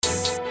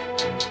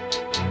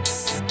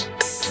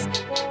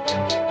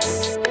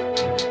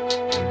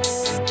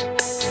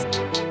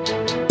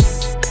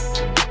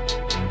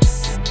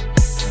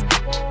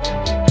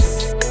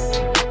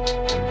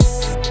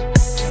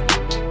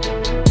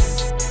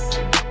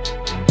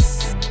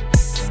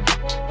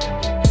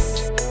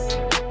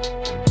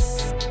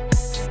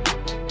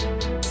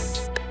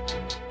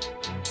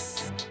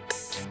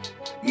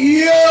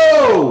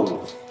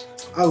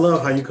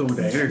you come with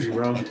that energy,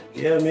 bro.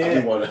 Yeah, I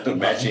man. want to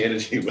match your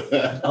energy,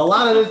 but A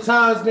lot of the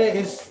times, man,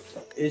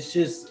 it's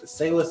just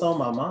say what's on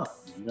my mind.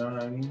 You know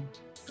what I mean?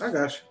 I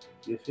got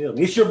you. You feel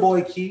me? It's your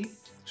boy Key.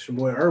 It's your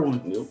boy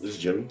Erwin. Nope, this is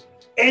Jimmy.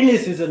 And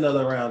this is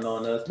another round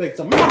on us. Make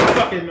some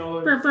motherfucking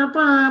noise.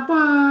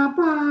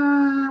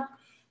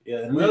 Yeah,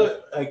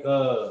 another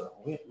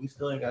we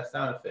still ain't got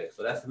sound effects,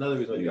 so that's another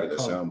reason You got the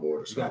soundboard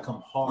or you gotta something.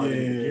 come hard in the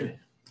beginning.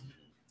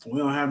 We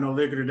don't have no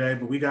liquor today,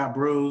 but we got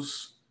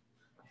brews.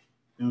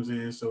 You know what I'm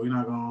saying? So we're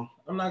not gonna.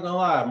 I'm not gonna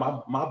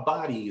lie, my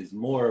body is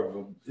more of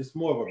a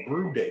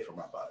brew day for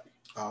my body.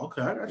 Oh,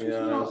 okay. I got you. You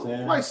know what I'm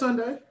saying? Like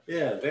Sunday.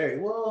 Yeah, very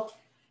well.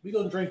 We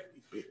gonna drink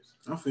these beers.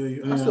 I feel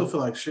you. Yeah. I still feel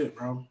like shit,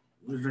 bro.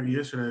 We were drinking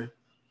yesterday.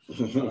 I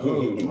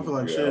feel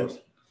like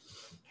shit.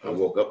 I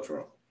woke up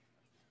drunk.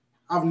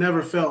 I've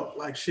never felt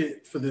like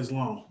shit for this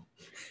long.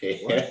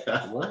 What?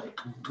 Like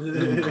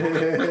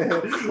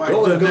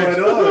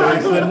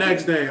the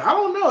next day. I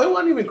don't know. It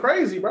wasn't even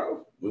crazy,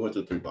 bro. We went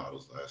through 3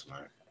 bottles last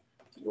night.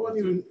 It wasn't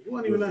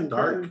even nothing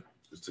dark.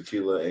 It's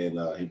tequila and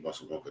he bought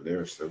some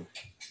Moncadeiros too.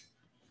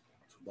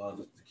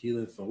 Bottles of tequila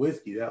and some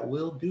whiskey. That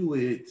will do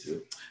it.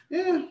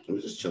 Yeah. We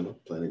was just chilling,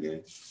 playing a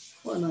game.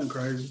 Wasn't nothing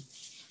crazy.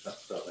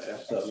 That's up,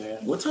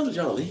 man. What time did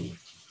y'all leave?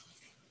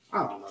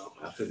 I don't know.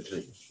 I couldn't tell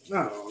you.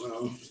 I don't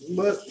know.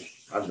 But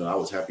I just know I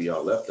was happy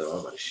y'all left though. I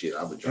was like, shit,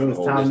 I've been trying to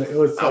hold I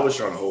I was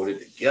trying to hold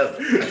it together.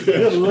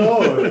 Good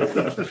Lord.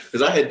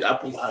 Because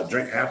I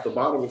drank half the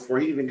bottle before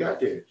he even got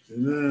there.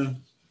 yeah,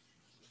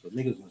 The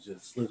niggas was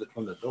just slid it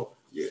from the door.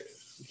 Yeah.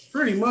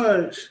 pretty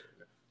much.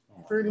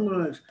 Pretty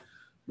much.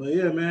 But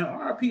yeah, man,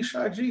 RIP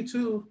Shot G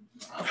too.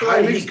 I feel How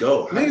like did he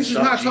go? niggas is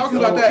not talking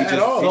about that at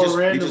all.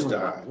 He just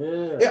died.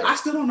 Yeah. Yeah, I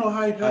still don't know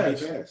how he How he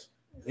passed. passed?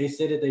 They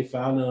said that they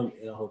found him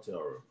in a hotel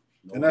room.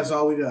 And that's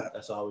all we got.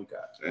 That's all we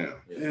got. Damn,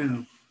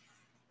 Damn.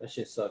 That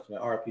shit sucks, man.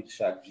 RP to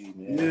Shock G,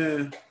 man.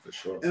 Yeah. for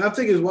sure. And I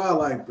think it's wild,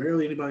 like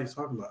barely anybody's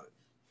talking about it.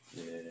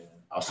 Yeah.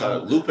 Outside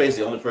of Lupe's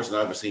the only person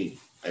I've ever seen.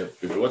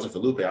 If it wasn't for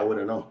Lupe, I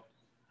wouldn't know.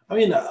 I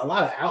mean, a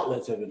lot of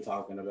outlets have been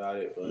talking about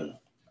it, but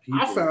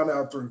I found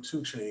out through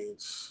 2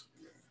 Chainz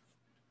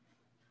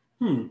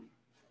on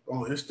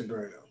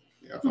Instagram.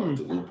 Yeah, I followed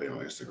the Lupe on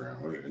Instagram.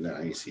 Other than that,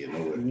 I ain't see it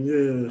nowhere.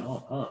 Yeah.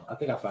 I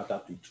think I found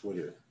out through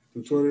Twitter.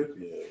 Through Twitter?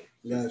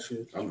 Yeah. Got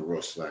shit. I'm a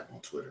real slack on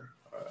Twitter.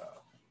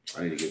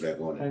 I need to get back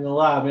on I it. ain't gonna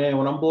lie, man.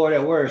 When I'm bored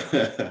at work,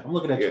 I'm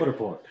looking at Yeah. Twitter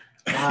porn.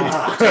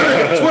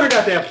 Twitter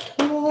got that.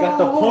 Got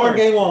the porn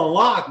game on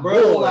lock,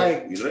 bro.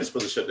 Like, You know, they're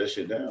supposed to shut that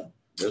shit down.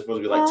 They're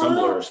supposed to be like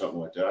Tumblr or something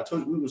like that. I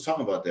told you we was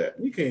talking about that.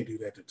 We can't do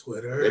that to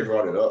Twitter. They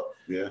brought it up.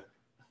 Yeah.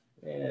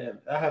 man,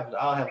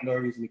 I'll have no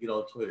reason to get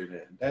on Twitter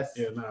then. That's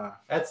Twitter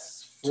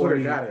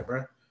 40, got it,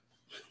 bro.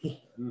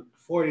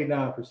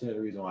 49% of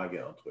the reason why I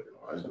get on Twitter.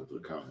 I just go through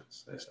the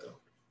comments. That's dope.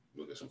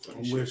 Look at some funny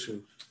I'm shit. with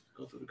you.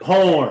 Go through the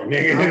comments. Porn,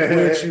 nigga. I'm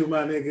with you,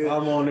 my nigga.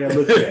 I'm on there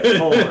looking at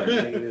porn,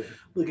 nigga.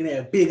 Looking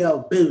at big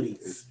old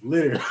booties.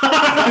 Literally. Hell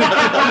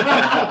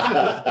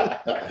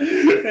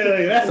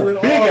yeah, that's a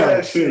With big all ass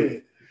that shit.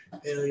 shit.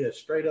 Hell yeah,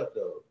 straight up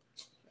though.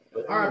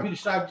 But RIP to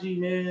Shock G,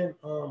 man.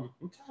 I'm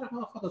tired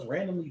of motherfuckers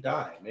randomly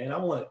dying, man.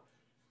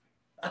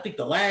 I think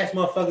the last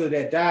motherfucker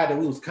that died that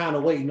we was kind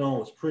of waiting on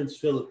was Prince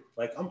Philip.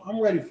 Like,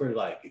 I'm ready for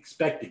like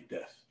expected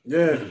death.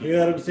 Yeah. You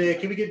know what I'm saying?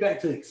 Can we get back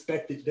to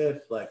expected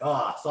death? Like,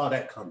 I saw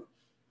that coming.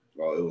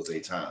 Well, it was a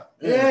time.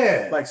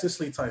 Yeah. Like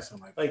Cicely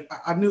Tyson. Like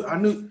I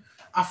knew.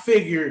 I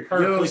figured. You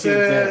know what I'm Perfect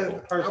saying? example.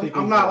 Perfect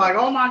I'm not example. like,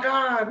 oh my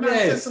God, not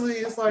Yes. Cicely.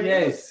 It's like,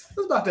 Yes.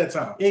 it's about that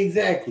time.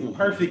 Exactly.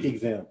 Perfect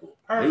example.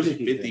 He was Perfect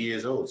 50 example.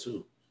 years old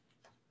too.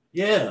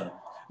 Yeah.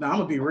 Now I'm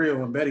gonna be real.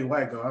 When Betty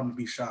White go, I'm gonna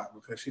be shocked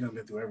because she done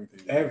been through everything.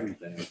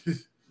 Everything.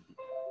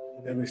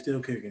 That bitch still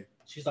kicking.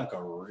 She's like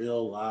a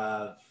real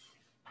live.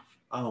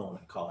 I don't want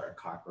to call her a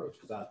cockroach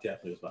because I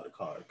definitely was about to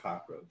call her a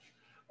cockroach.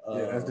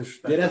 Yeah, that's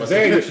disrespectful. Yeah, that's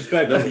very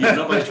disrespectful.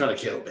 Nobody's trying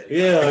to kill Betty.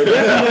 Yeah,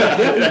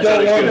 definitely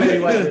don't want Betty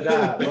White to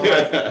die. But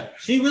like,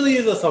 she really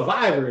is a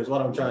survivor, is what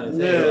I'm trying to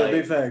say. Yeah, Like,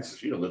 big facts.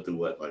 She done lived through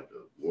what, like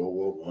the World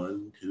War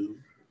One, two,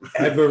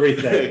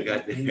 everything.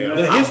 Goddamn.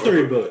 The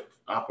history book.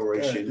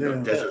 Operation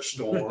Goddamn. Desert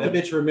Storm. That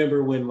bitch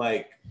remember when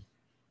like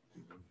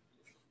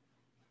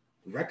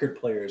record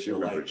players She were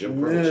remember like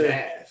Jim Crow.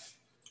 jazz.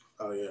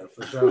 Oh yeah,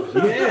 for sure.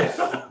 Yes,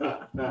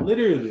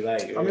 literally.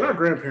 Like, I mean, our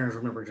grandparents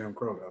remember Jim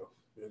Crow though. You know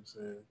what I'm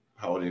saying?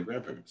 How old are your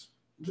grandparents?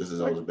 Just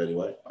as old as Betty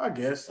White. I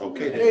guess.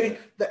 Okay.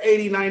 The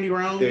 80, 90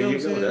 round. There you know you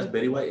what I'm go. saying? That's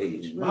Betty White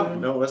age. Yeah.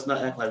 No, let's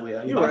not act like we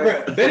are. You're my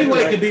right. Betty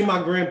White could be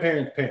my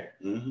grandparents' parent.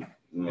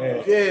 Mm-hmm.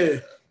 Yeah. Yeah.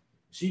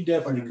 She Like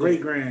definitely a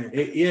great grand.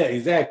 Yeah,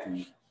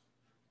 exactly.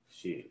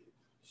 Shit.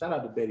 Shout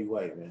out to Betty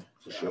White, man.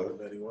 For Shout out sure.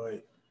 to Betty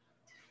White.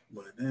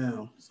 But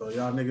damn. So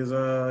y'all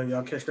niggas,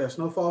 y'all catch that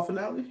Snowfall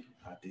finale?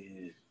 I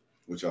did.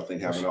 What y'all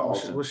think happened to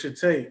Alton? What's your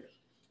take?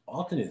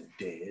 Alton is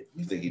dead.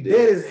 You think he Dead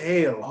did? as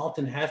hell.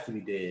 Alton has to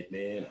be dead,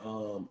 man.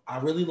 I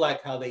really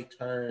like how they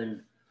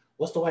turned.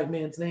 What's the white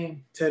man's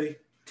name? Teddy.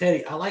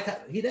 Teddy. I like how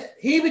he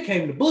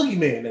became the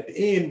boogeyman at the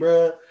end,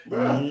 bro.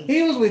 Mhm.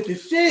 He was with the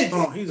shit.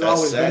 Oh, he's That's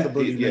always sad. been the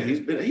boogeyman.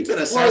 Yeah, he's been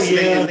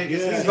assassinating niggas. yeah.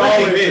 He's He's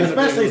always always been.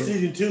 especially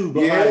season 2. But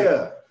like,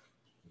 Yeah.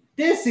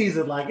 This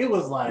season, like it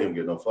was He like, don't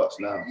get no fucks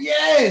now.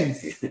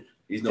 yes.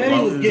 He's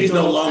Teddy was getting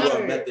no on longer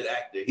fire. a method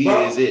actor. He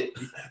Bro. is it.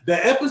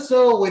 The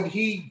episode when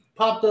he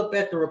popped up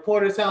at the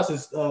reporter's house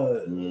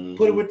and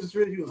put it with the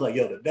street, he was like,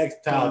 "Yo, the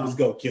next time it's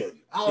gonna kill you."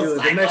 I was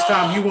like, the next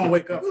time you won't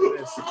wake up for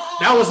this.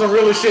 That was the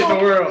realest shit in the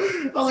world.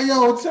 Oh,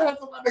 yo, shout out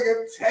to my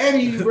nigga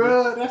Teddy,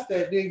 bro. That's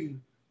that nigga.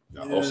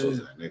 No, also is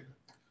that nigga.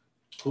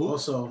 Who?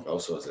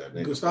 Also is that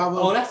nigga. Gustavo.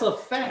 Oh, that's a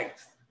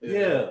fact.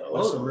 Yeah.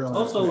 That's a real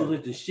Also nigga. was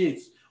with the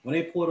shits when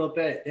they pulled up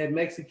at that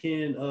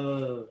Mexican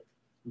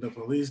The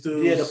police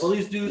dude. the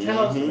police dude's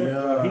house. Mhm.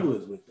 Yeah. He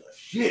was with the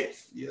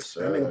shits. Yes,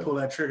 That nigga sir. pull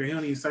that trigger. He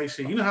don't even say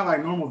shit. You know how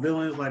like normal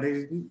villains, like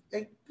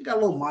they got a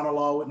little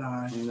monologue with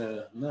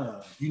nine.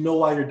 Nah. You know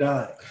why you're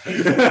dying.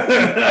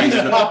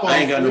 I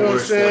ain't got no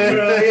words for you.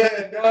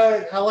 Yeah,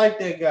 dog, I like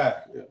that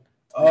guy. Yeah.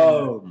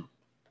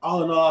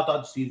 All in all, I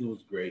thought the season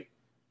was great.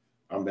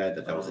 I'm mad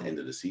that was the end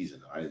of the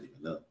season. I didn't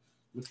even know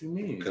What you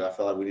mean? because I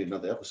felt like we need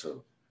another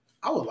episode.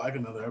 I would like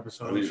another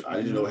episode. I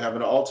need to know what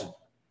happened to Alton.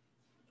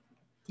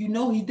 You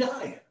know he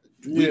died.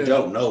 We Yeah.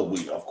 don't know.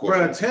 We of course.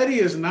 Bro, Teddy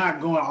is not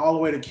going all the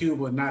way to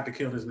Cuba not to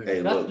kill this nigga.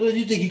 Hey, That's look. what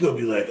you think he gonna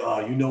be like? Oh,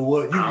 you know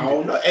what? I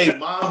don't know. Hey,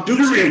 Mom,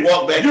 Dukes can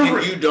walk back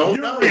and you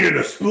don't know.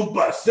 a spook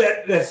by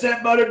that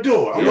sat by the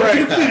door. I want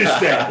you to finish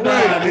that.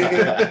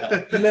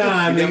 Right,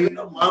 Nah, You never nigga.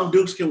 know. Mom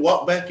Dukes can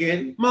walk back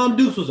in. Mom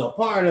Dukes was a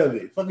part of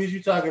it. Fuck is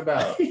you talking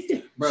about?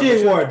 Bro, She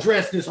ain't wore a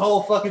dress this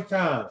whole fucking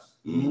time.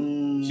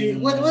 Mm. She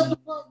what the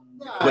fuck?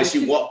 Nah, But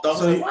she walked off.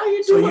 So, Like, why are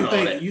you so doing you all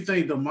think that? you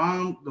think the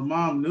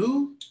mom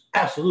knew?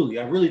 Absolutely.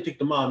 I really think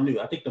the mom knew.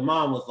 I think the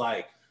mom was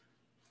like,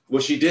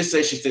 Well, she did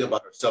say she's thinking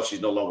about herself.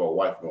 She's no longer a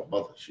wife nor a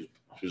mother.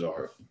 She's on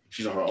her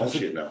own That's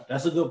shit now.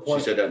 that's a good She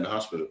point. said that in the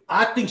hospital.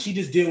 I think she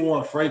just didn't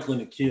want Franklin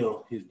to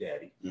kill his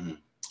daddy.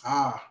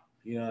 Ah,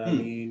 You know what I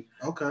mean?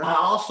 okay. I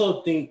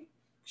also think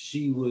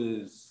she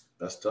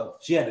That's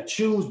tough. had to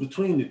choose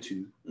between the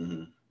two.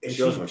 Mm-hmm. And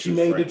She also she chose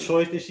made the Franklin.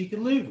 choice that she could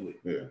live with.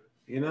 Yeah.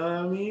 You know what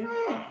I mean?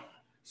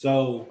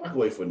 So I can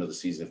wait for another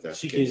season if that's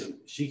she the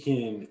case.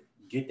 can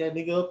get that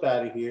nigga up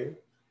out of here,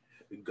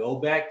 go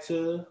back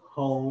to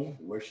home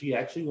where she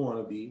actually want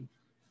to be,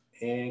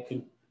 and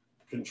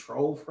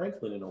control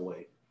Franklin in a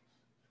way.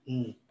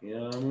 Mm. You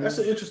know what I mean? That's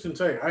an interesting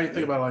take. I didn't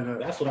think about it like that.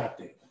 That's what I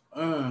think.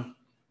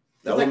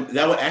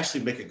 That would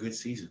actually make a good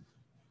season.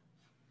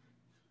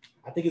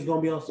 I think it's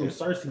gonna be on some Yeah.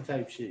 Cersei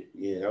type shit,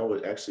 Yeah, that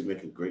would actually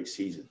make a great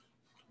season.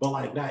 but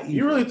like not even.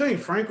 You really think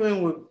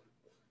Franklin would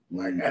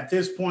like Mm. at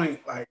this point?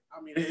 Like,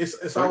 I mean, it's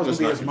always Franklin's gonna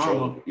be not his mama.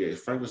 controllable. Yeah,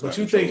 Franklin's But not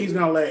you think he's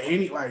controllable. gonna let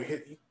you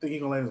think he's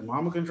gonna let his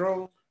mama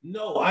control?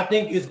 No, I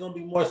think it's gonna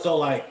be more so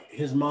like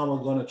his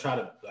mama gonna try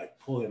to like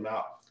pull him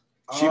out.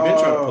 She been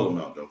trying to pull him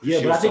out though. Yeah,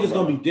 She but I was think it's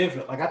talking gonna be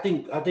different. Like I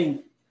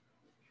think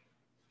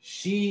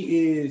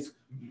she is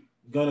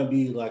gonna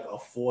be like a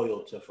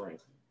foil to Franklin.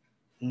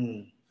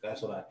 Hmm.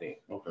 That's what I think.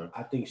 about- Okay.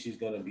 I think she's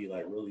gonna be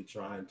like really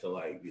trying to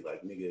like be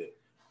like, nigga,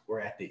 we're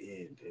at the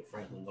end. And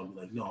Franklin gonna be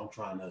like, no, I'm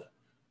trying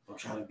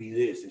to be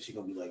this. And she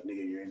gonna be like,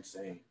 nigga, you're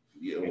insane.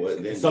 Yeah, well,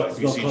 then Something's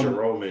like, you see gonna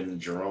come.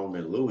 Jerome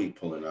and Louis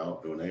pulling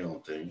out, doing their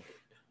own thing.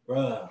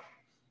 Bruh.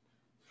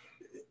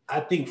 I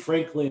think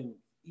Franklin's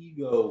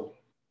ego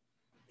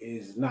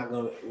is not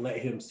gonna let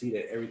him see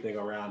that everything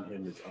around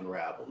him is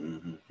unraveled.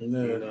 Mm-hmm. You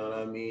know what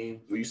I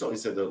mean? Well, you saw he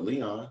said to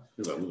Leon,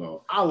 he was like,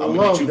 I I'm gonna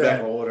love get you back that.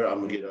 in order.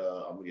 I'm gonna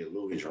get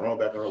Louis and Jerome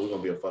back in order. We're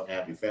gonna be a fucking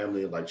happy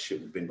family, like shit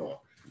we've been doing.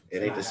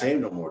 It ain't the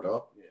same no more,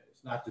 dog. Yeah,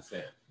 it's not the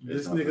same. This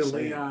It's not the nigga same.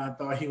 Leon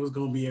thought he was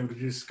gonna be able to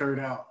just skirt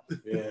out.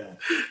 Yeah.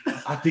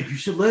 I think you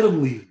should let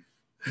him leave.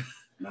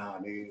 Nah,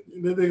 nigga.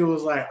 The nigga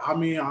was like, I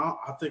mean, I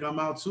think I'm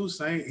out too,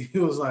 Saint. He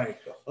was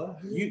like, The fuck?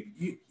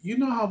 you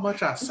know how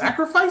much I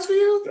sacrifice for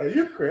you? Are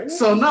you crazy?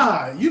 So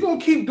nah, you gonna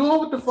keep doing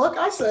what the fuck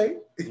I say.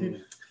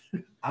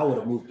 I would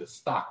have moved to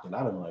Stockton.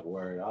 I'd have been like,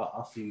 word,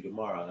 I'll see you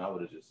tomorrow. And I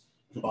would have just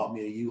bought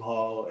me a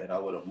U-Haul and I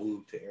would have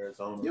moved to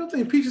Arizona. You don't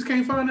think Peaches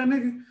can't find that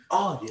nigga?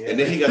 Oh, yeah. And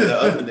then he got the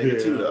other nigga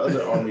too, Yeah. the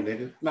other army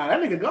nigga. Nah, that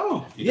nigga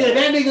gone. Yeah,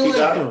 that nigga He left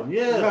got him.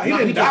 Yeah. Nah, he No,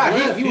 didn't just die.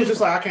 left. He was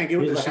just like, I can't get he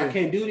with was this like, I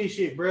shit. can't do this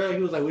shit, bro. He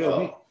was like,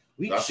 Oh.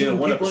 we I seen shooting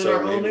one people in episode,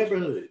 our own maybe.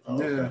 neighborhood.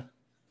 Oh, Yeah.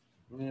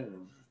 Yeah.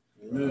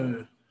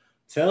 Yeah.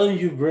 Telling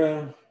you,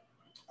 bro.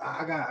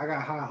 I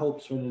got high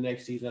hopes for the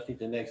next season. I think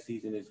the next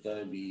season is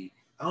gonna be.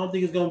 I don't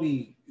think it's gonna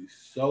be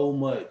so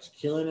much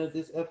killing as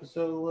this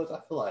episode was. I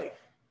feel like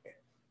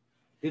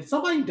did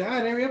somebody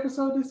die in every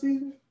episode this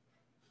season?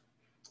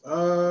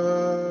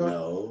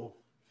 No.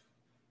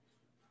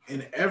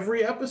 In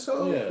every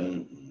episode? Yeah.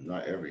 Mm-mm,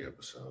 not every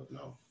episode,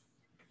 no.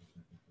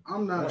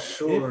 I'm not It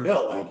sure.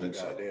 felt I like don't think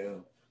so.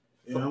 goddamn.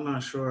 Yeah, I'm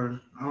not sure.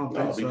 I don't No,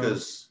 think so.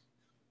 because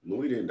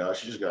Louis didn't die.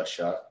 She just got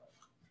shot.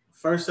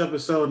 First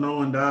episode, no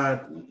one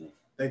died. Mm-hmm.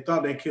 They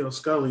thought they killed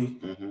Scully.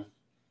 Mm-hmm.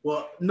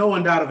 Well, no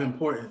one died of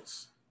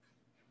importance.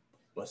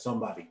 But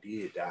somebody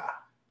did die.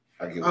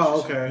 I get what Oh,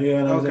 you're saying. okay.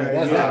 Yeah, no, Okay.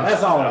 that's, yeah.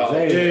 that's all I'm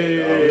saying.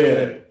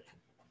 Yeah.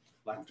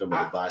 Like I'm talking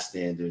about the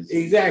bystanders.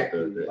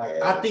 exactly. the Like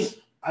ass.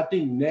 I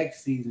think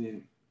next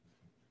season,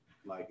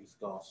 like it's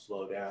gonna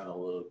slow down a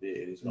little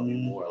bit. It's gonna be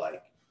Mhm. more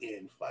like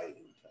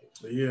infighting type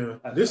But yeah,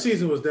 this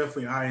season was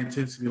definitely high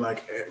intensity,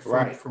 like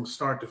from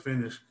start to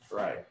finish.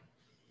 Right.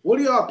 What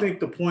do y'all think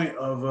the point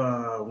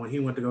of when he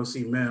went to go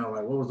see Mel?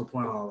 Like, what was the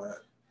point of all that?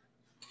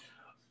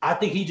 I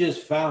think he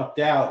just found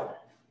out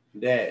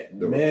that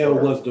The Mel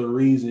reporter. was the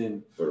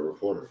reason For the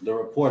reporter. the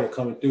reporter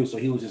coming through, so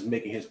he was just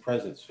making his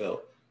presence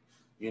felt.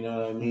 You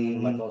know what I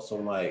mean? Mhm. Like also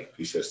like,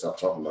 He said, "Stop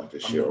talking about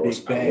this I'm shit, a or else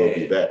big I will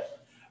be bad." back."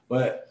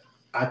 but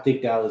I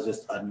think that was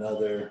just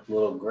another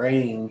little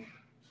grain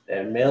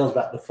that Mel's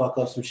about to fuck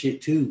up some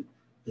shit too.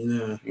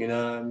 Yeah, You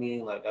know what I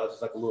mean? Like that was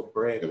just like a little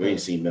bread. And we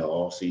ain't seen Mel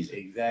all season.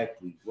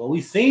 Exactly. Well,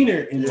 we seen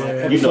her in like Yeah.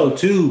 episode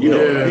 2. You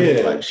know, Yeah.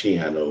 like, like she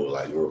had no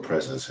like real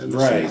presence in the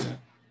Right. season.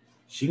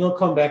 She gonna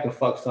come back and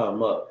fuck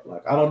something up.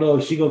 Like I don't know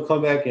if she gonna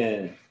come back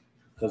and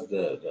because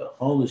the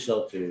homeless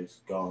shelter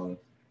is gone.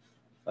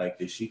 Like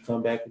did she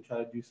come back and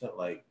try to do something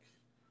like?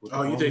 with the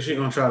Oh, you think homeless she's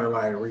gonna try to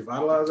like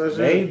revitalize that shit?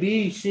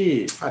 Maybe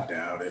shit. I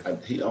doubt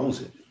it. He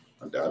owns it.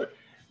 I doubt it.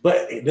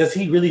 But does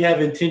he really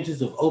have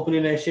intentions of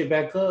opening that shit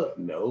back up?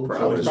 No. So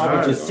Probably it's probably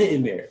not. just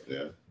sitting there.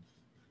 Yeah.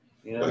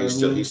 You know But what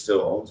I mean? he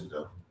still owns it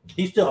though.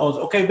 He still owns.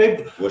 Okay,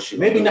 maybe What's she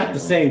maybe gonna not do? the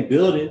same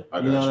building. I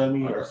You know got what I you.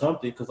 mean, I or got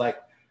something. Because like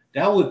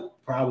that would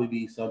probably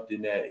be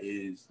something that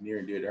is near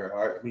and dear to her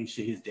heart. I mean,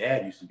 shit. His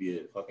dad used to be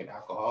a fucking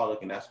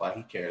alcoholic, and that's why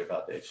he cared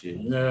about that shit.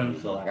 Yeah.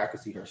 So like I could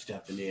see her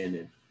stepping in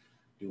and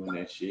doing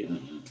that shit.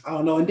 Mhm. I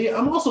don't know. And then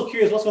I'm also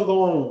curious what's gonna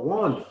go on with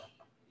Wanda.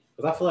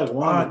 Because I feel like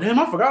Wanda. Damn,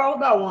 I forgot all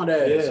about one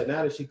day. Yeah,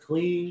 now that she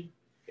clean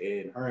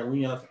and her and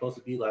Leon supposed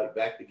to be like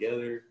back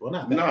together. Well,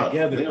 not back Nah,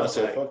 together. Leon but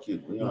said, like, "Fuck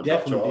you." Leon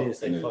definitely dropped her did off,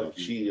 say and then fuck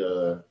you. she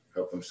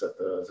helped him set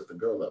the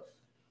girl up.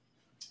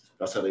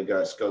 That's how they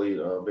got Scully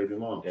baby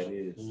mom. that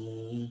is.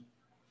 Mhm.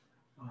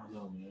 I don't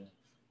know, man.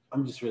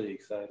 I'm just really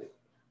excited.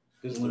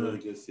 This is a really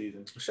good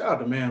season. Shout out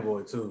to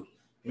Manboy too.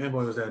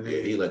 Manboy was that Yeah,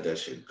 nigga. he let that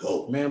shit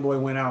go. Manboy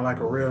went out like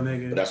a real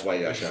nigga. But that's why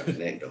he got shot in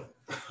the neck though.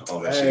 All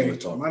that shit he Hey, was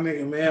talking. my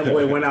nigga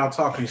Manboy went out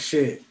talking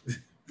shit.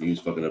 You was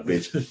fucking a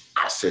bitch.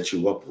 I set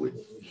you up with.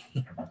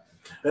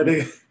 That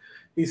nigga,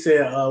 he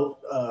said,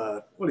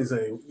 what do he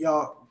say?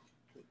 Y'all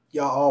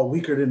all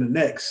weaker than the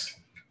next.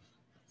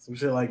 Some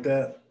shit like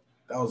that.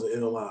 That was an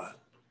ill line.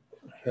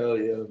 Hell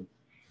yeah.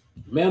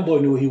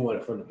 Manboy knew what he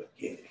wanted from the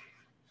beginning.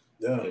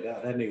 Yeah. Like,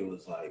 that nigga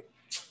was like,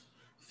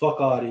 fuck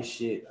all this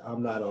shit.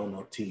 I'm not on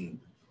no team.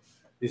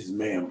 This is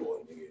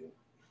Manboy,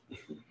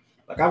 nigga.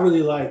 Like, I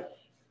really like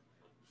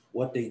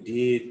what they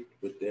did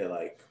with their,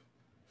 like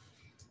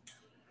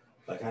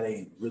how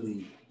they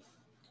really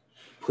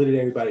put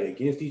everybody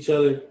against each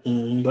other.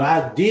 Mm-hmm. But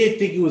I did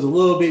think it was a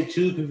little bit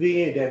too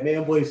convenient that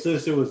Manboy's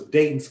sister was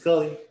dating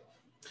Scully.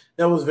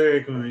 That was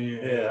very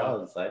convenient. Yeah, I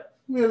was like,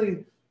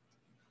 really?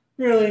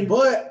 Really?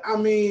 But I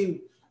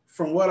mean,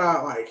 from what I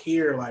like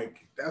hear,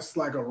 like that's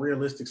like a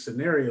realistic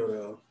scenario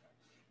though.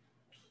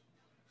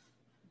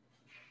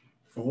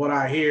 From what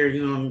I hear,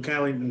 you know,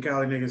 Cali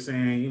niggas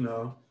saying, you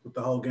know, with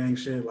the whole gang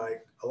shit,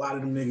 like a lot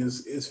of them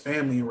niggas is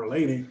family and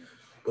related,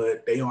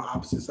 but they on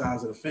opposite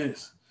sides of the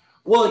fence.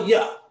 Well,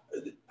 yeah,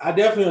 I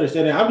definitely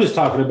understand that. I'm just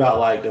talking about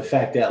like the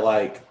fact that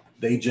like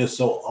they just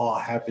so all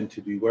happen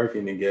to be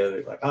working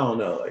together. Like, I don't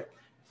know, like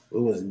it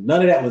was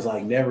none of that was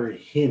like never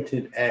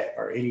hinted at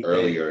or anything.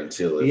 Earlier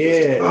until it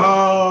Yeah.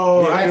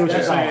 Oh, Yeah, I get what you're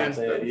that's all saying. I'm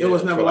saying, It yeah.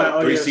 was For never like like,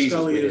 oh 3 yeah, seasons,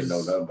 Scully we is. didn't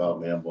know nothing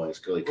about Manboy and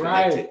Scully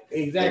connected Right,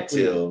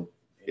 exactly. until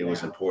it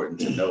was important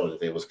to know that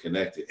they was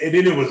connected. And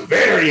then it was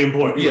very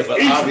important. Yeah,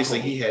 but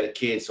obviously he had a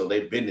kid, so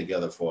they've been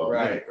together for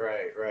a minute.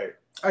 Right.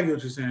 I get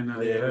what you're saying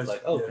now. Yeah, it was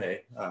like,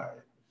 okay, all right.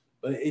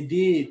 But it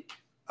did,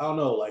 I don't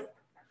know, like,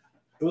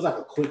 it was like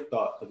a quick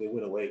thought because it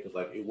went away because,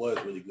 like, it was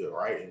really good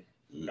writing.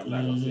 I'm not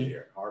going to sit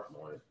here and harp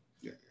on it.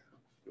 Yeah.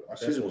 Our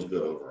season was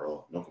good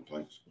overall. No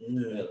complaints.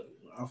 Yeah,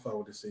 I fuck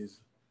with the season.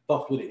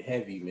 Fucked with it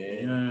heavy,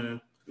 man.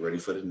 Yeah. Ready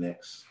for the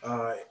next.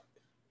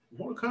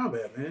 Mortal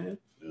Kombat, man.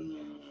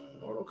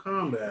 Mortal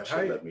Kombat. That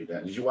shit let me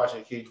down. Did you watch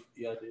it, Keith?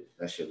 Yeah, I did.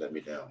 That shit let me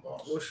down,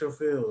 boss. What's your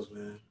feels,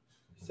 man?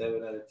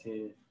 7 out of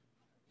 10.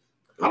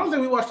 I don't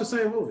think we watched the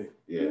same movie.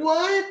 Yeah.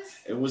 What?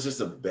 It was just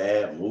a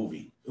bad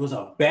movie. It was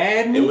a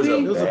bad It was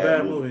movie? It was a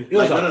bad movie. It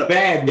was Like, a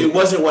bad movie. It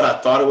wasn't what I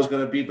thought it was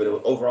going to be, but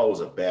overall it was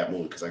a bad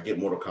movie because I get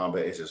Mortal Kombat.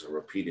 It's just a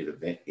repeated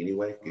event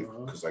anyway.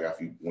 Because like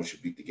once you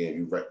beat the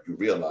game, you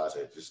realize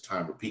that it's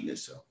time repeating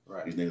itself.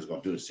 Right. These niggas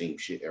gonna do the same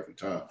shit every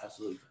time.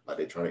 Absolutely. Like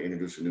they try to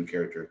introduce a new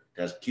character.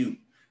 That's cute.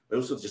 But it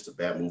was just a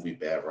bad movie,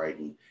 bad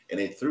writing, and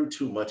they threw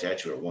too much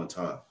at you at one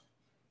time.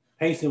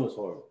 Pacing was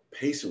horrible.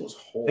 Pacing was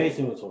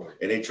horrible.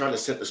 And they tried to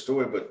set the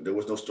story, but there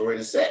was no story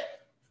to set.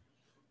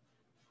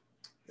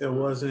 It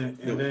wasn't.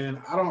 And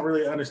then I don't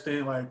really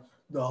understand like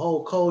the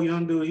whole Cole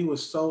Young dude. He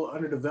was so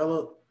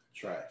underdeveloped.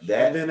 Trash.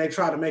 And then they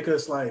tried to make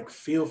us like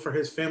feel for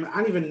his family.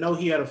 I didn't even know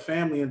he had a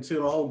family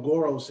until the whole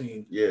Goro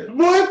scene. Yeah.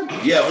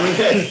 What? Yeah,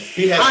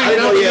 he had. I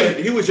didn't know he had.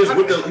 He was just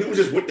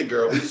with the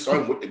girl. We saw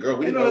him with the girl.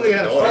 We didn't know they they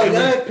had had a daughter. family.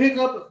 Did I pick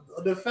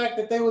up the fact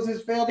that they was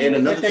his family? And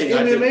another at the thing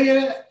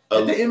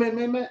I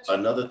MMA match?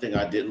 Another thing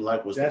I didn't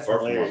like was That's the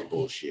birth hilarious. month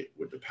bullshit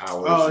with the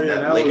powers. Oh, and yeah,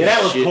 that lady was- Yeah,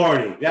 that was shit.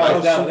 corny. Like,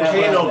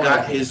 That Kano was-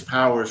 got his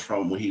powers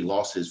from when he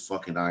lost his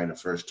fucking eye in the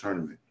first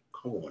tournament.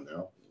 Come on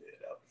now.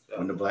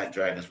 When the Black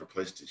Dragons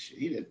replaced this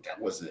shit, that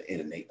wasn't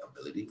an innate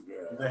ability.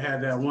 They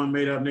had that one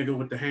made up nigga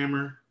with the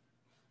hammer.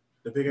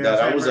 The big ass.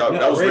 No,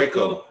 that was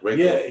Reiko.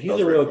 Yeah, he's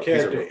a real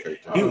character.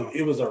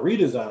 It was a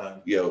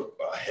redesign. Yeah,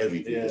 a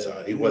heavy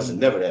redesign. He wasn't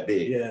never that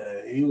big.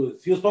 Yeah, he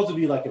was supposed to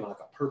be like in like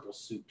a purple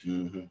suit.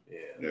 Mm-hmm.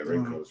 Yeah,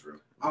 Reiko was real.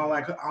 I don't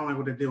like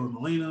what they did with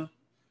Melina.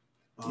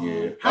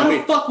 How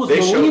the fuck was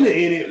Melina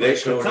in it? They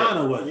showed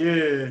Katana was.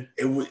 Yeah,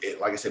 it was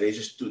like I said. They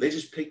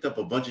just picked up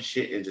a bunch of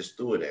shit and just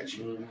threw it at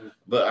you. Mm-hmm.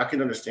 But I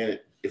can understand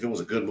it. If it was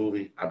a good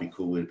movie, I'd be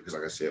cool with it because,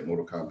 like I said,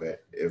 Mortal Kombat.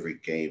 Every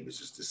game is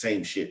just the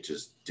same shit,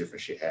 just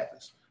different shit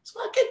happens. So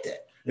I get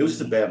that. It was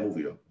just a bad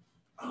movie though.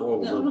 I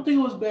don't think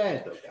it was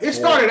bad though. It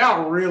started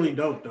out really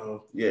dope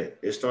though. Yeah,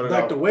 it started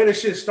like out the way the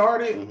shit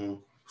started.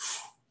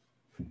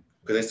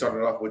 Because they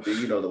started off with the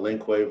Lin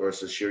Kuei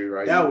versus Shuri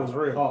Ryu. That was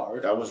real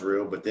hard. That was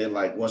real. But then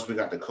like once we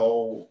got to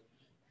Cole,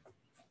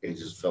 it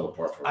just fell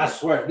apart from I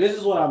swear, this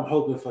is what I'm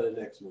hoping for the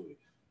next movie.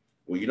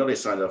 Well, they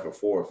signed up for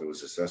 4 if it was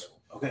successful.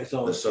 Okay,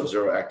 so the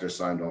Sub-Zero actor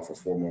signed on for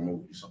 4 more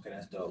movies. Okay,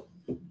 that's dope.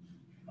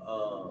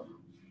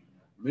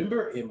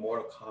 Remember in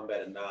Mortal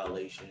Kombat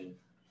Annihilation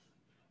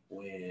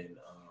when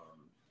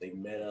they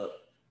met up,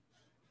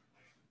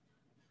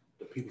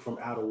 the people from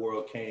Outer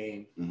World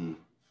came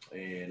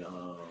and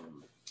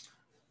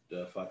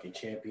the fucking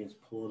champions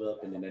pulled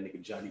up, and then that nigga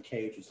Johnny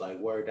Cage was like,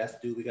 "Word, that's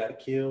the dude we gotta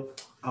kill.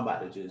 I'm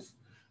about to just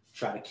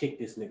try to kick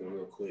this nigga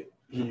real quick."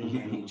 And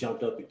he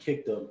jumped up and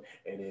kicked him,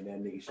 and then that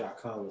nigga Shao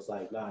Kahn was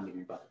like, "Nah, nigga,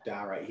 you about to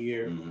die right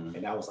here."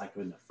 And that was like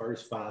in the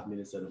first 5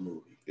 minutes of the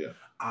movie. Yeah,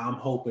 I'm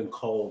hoping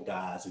Cole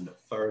dies in the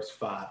first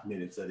 5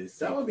 minutes of this.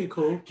 That would be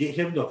cool. Get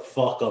him the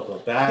fuck up a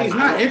bag. He's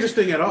not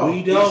interesting at all.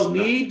 We don't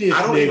need this.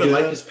 I don't nigga. even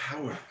like his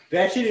power.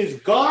 That shit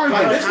is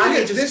garbage.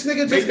 Like, this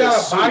nigga just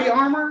got a body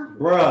armor,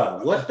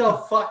 bruh. What the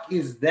fuck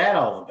is that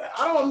all about?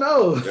 I don't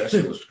know. That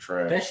shit was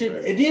trash. That shit.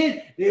 It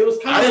did. It was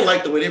kind I of. didn't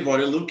like the way they brought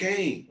in Liu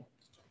Kang.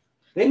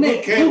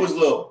 Liu Kang was a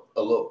little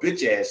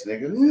bitch ass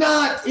nigga.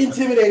 Not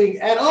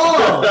intimidating at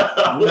all.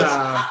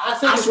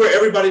 I swear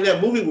everybody in that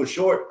movie was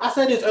short. I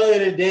said this earlier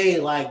today,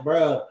 like,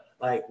 bruh,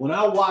 like when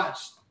I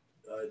watched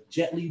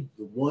Jet Li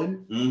the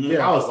one,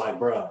 I was like,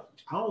 bruh,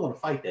 I don't want to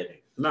fight that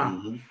nigga.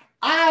 Nah.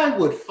 I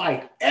would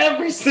fight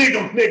every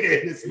single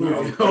nigga in this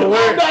movie. I'm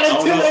not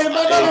intimidated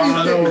by none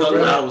of these niggas,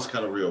 bro. That was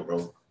kind of real,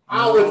 bro.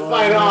 I would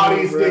fight all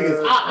these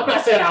niggas. I'm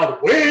not saying I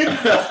would win.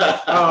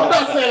 I'm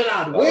not saying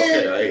I'd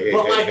win.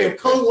 But like if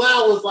Kung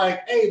Lao was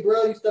like, "Hey,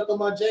 bro, you stepped on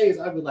my J's,"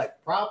 I'd be like,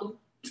 "Probably."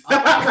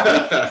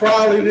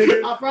 Probably,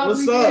 nigga. I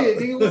probably did.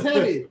 Nigga was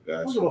heavy. I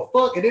don't give a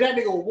fuck. And then that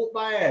nigga will whoop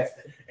my ass,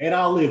 and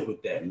I'll live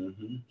with that.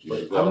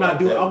 But I'm not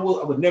doing. I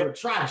would never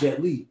try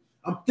Jet Li.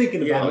 I'm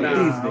thinking about these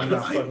niggas. I'm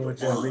not fucking with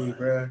Jet Li,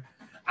 bro.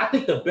 I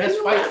think the best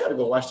fight. I gotta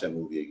go watch that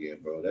movie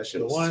again, bro. That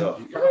shit was tough.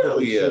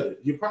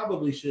 You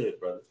probably should,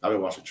 brother. I've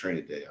been watching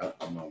Training Day.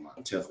 I'm on my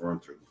 10th run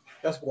through.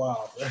 That's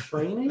wild, bro.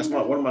 Training? That's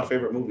one of my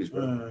favorite movies,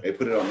 bro. They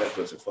put it on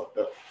Netflix and fucked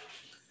up.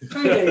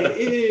 Training Day,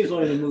 it is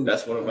one of the movies.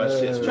 That's one of my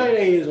shits. Training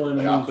Day is one of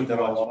the movies. I put that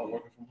on while I'm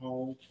working from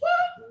home.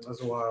 What?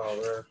 That's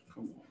wild, bro.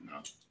 Come on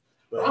now.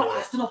 But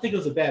I still don't think it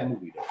was a bad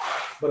movie, though.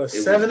 But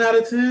 7 out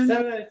of 10?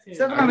 7 out of 10.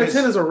 7 out of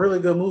 10 is a really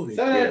good movie.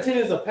 7 out of 10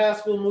 is a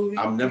passable movie.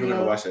 I'm never going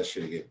to watch that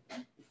shit again.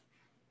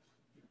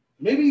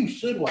 Maybe you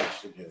should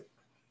watch it again.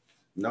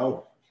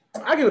 No.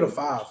 I give it a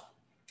 5.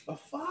 A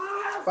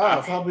 5?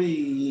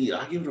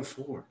 I give it a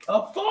 4.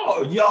 A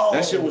 4? Yo.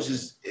 That shit was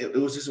just, it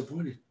was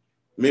disappointing.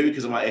 Maybe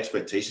because my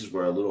expectations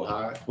were a little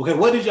high. Okay,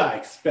 what did y'all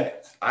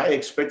expect? I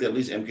expected at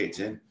least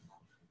MK10.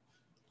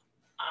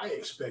 I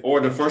expected. Or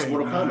the first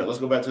Mortal Kombat. Let's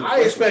go back to the I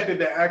expected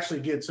to actually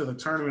get to the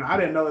tournament. I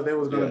didn't know that they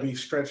was going to be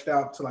stretched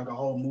out to like a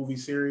whole movie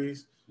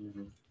series.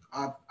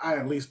 I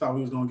at least thought we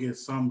was going to get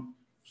some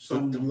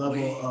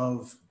level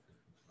of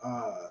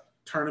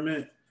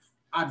tournament.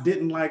 I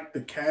didn't like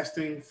the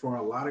casting for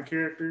a lot of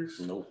characters.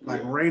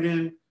 Like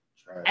Raiden,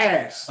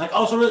 ass. Like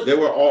also they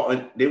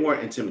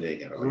weren't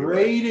intimidating at all.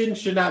 Raiden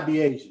should not be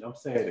Asian. I'm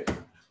saying it.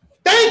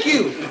 Thank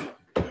you.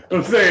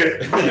 I'm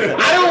saying it.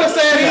 I don't want to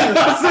say it either.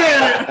 I'm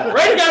saying it.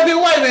 Raiden gotta be a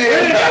white man.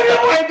 Raiden gotta be a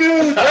white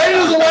dude.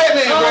 Raiden's a white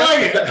man, bro. I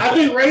like it. I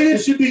think Raiden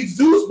should be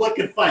Zeus but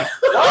can fight.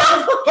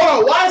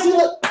 Hold on, why is he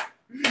look?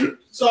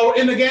 So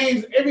in the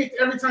games, every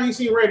time you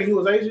see Raiden, he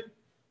was Asian.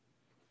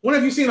 When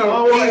have you seen a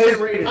Asian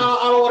Raiden?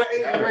 I don't want to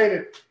Asian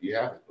Raiden. You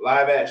have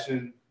live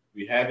action.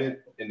 We haven't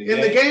in the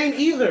game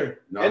either.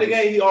 No, in the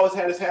game, he always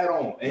had his hat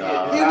on. He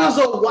was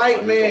a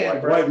white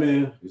man, bro. White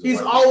man. He's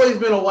always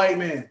been a white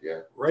man.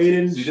 Yeah.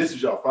 Raiden. See, this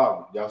is your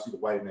problem. Y'all see the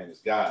white man as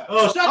God.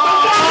 Oh, shut the fuck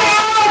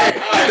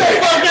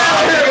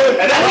out!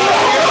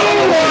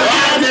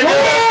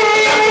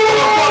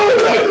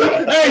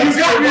 Hey, you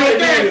got me right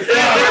there.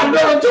 I'm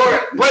going to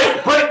it.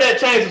 Break that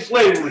chains of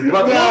slavery,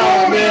 brother.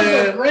 No,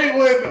 man.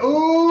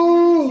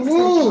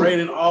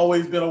 Raiden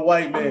always been a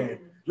white man.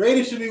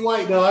 Raiden should be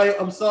white, though.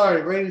 I'm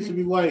sorry. Raiden should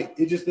be white.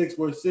 It just makes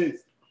more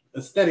sense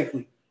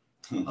aesthetically.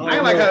 I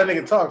ain't like how that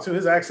nigga talked, too.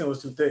 His accent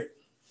was too thick.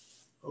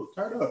 Oh,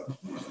 turn up.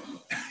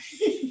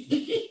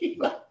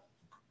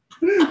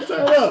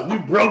 Turn up. You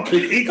broken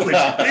English.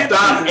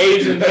 Stop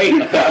Asian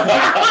hate.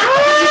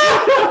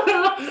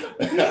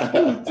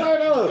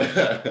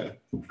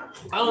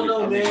 I don't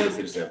know, I need you to man.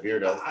 finish that beer,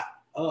 though.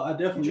 I You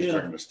definitely just am.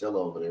 drinking the Stella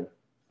over there.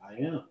 I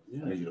am. I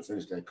Yeah. need you to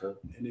finish that cup.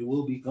 And it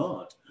will be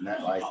gone.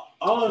 Not like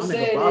All I'm I'm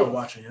saying bottle is,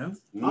 watching him.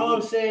 all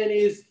I'm saying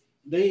is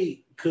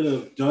they could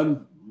have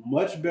done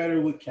much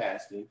better with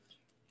casting.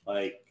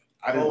 Like,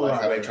 I didn't Oh, like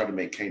how they right. tried to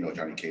make Kano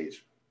Johnny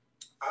Cage.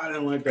 I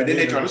didn't like that. And then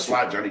they either. tried to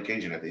slide Johnny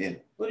Cage in at the end.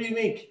 what do you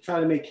mean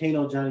trying to make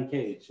Kano Johnny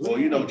Cage? What Well,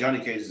 do you know, mean? Johnny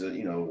Cage is a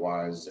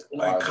wise,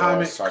 like wise,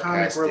 comic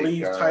sarcastic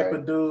relief guy. type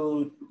of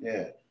dude,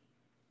 Yeah.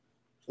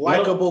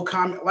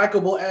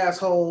 likable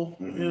asshole. Mhm.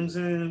 You know what I'm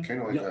saying?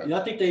 Kano like that.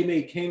 Y'all think they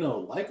made Kano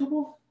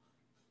likable?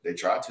 They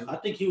tried to. I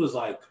think he was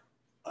like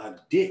a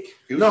dick.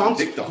 He was No, a I'm-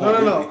 dick the no, whole no,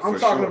 no. movie, I'm for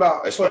talking sure.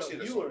 about for especially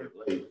the the viewer. Sonya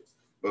Blade.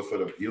 But for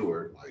the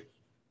viewer, like,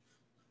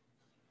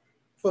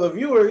 For the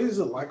viewer, he's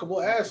a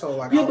likable asshole.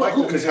 Like Yeah, I but like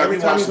who- him because every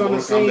have you time he's watched on the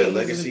Mortal Kombat scene.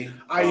 Legacy?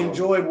 I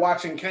enjoyed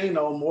watching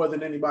Kano more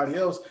than anybody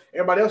else.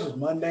 Everybody else was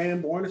mundane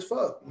and boring as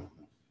fuck.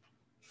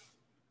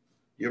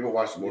 You ever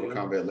watched Mortal Yeah.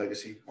 Kombat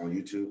Legacy on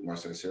YouTube?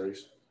 Watch that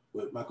series?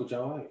 With Michael J.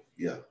 White.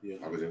 Yeah. Yeah.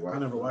 Michael J. I White.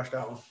 never watched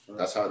that one.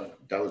 That's how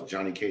that was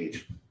Johnny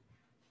Cage.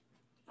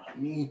 I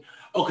mean,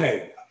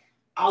 okay,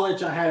 I'll let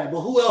y'all have it.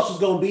 But who else is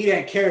gonna be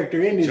that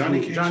character in this Johnny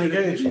movie? Cage. Johnny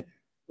Cage.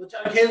 But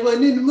Johnny Cage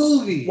wasn't in the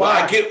movie. Well,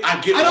 I get. I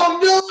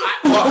don't know.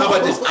 Well, how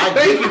about this?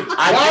 Thank you.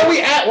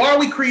 Why are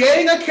we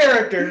creating a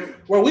character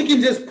where we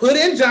can just put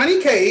in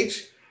Johnny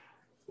Cage?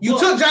 You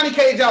took Johnny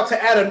Cage out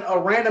to add a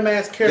random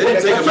ass They character.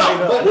 didn't take him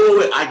that out. made up.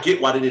 Wait. I get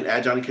why they didn't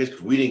add Johnny Cage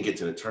because we didn't get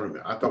to the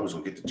tournament. I thought we was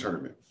gonna get to the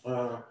tournament,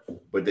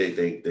 but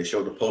they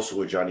showed the poster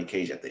with Johnny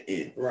Cage at the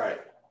end. Right.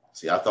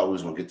 See, I thought we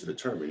was gonna get to the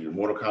tournament.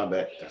 Mortal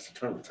Kombat, that's the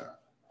tournament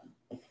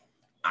time.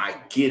 I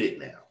get it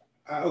now.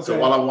 Okay. So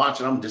while I'm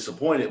watching, I'm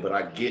disappointed, but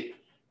I get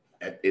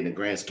in the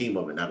grand scheme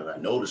of it now that I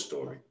know the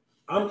story.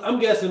 I'm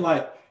guessing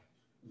like,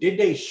 did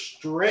they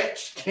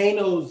stretch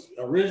Kano's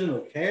original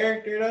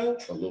character though?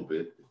 A little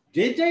bit.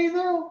 Did they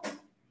though?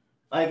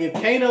 Like if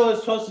Kano is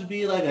supposed to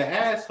be like an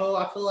asshole,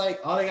 I feel like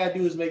all they gotta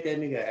do is make that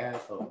nigga an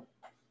asshole.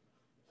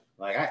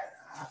 Like I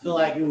feel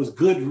like it was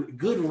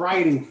good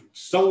writing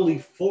solely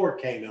for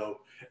Kano.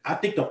 I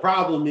think the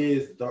problem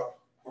is the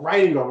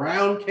writing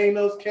around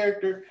Kano's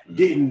character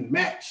didn't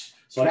match.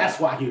 So that's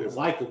why he was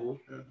likable.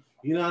 Yeah.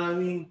 You know what I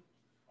mean?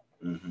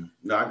 Mm-hmm.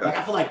 No, I got Like I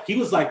you. feel like he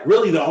was like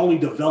really the only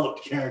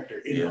developed character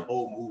in the Yeah.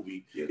 whole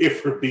movie, Yeah.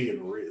 if we're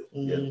being real.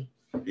 Mhm.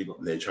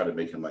 They try to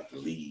make him like the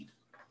lead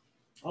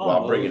Oh,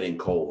 while bringing in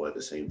Cole at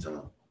the same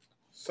time.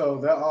 So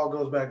that all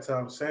goes back to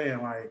I'm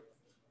saying like,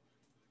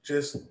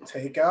 just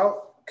take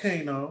out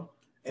Kano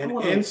and I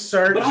wanna-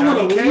 insert but I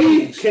want Johnny to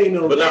leave Cage.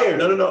 Kano But there.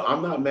 no.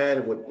 I'm not mad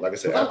at what, like I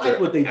said, But I like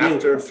what they did.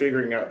 after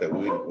figuring out that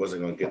we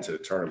wasn't going to get to the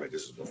tournament,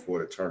 this is before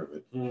the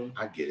tournament. Mhm.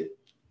 I get it.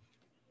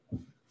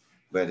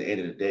 But at the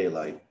end of the day,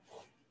 like,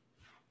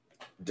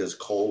 does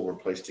Cole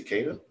replace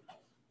Takeda?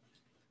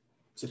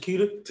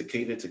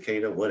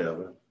 Takeda,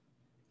 whatever.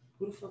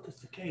 Who the fuck is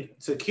Takeda?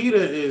 Takeda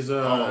is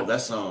That's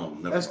that's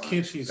never mind.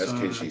 Kenshi's That's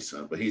son. Kenshi's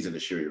son, but he's in the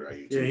Shuri right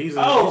here. Yeah, Too. he's a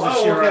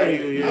Okay.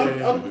 Shiryu,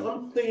 yeah.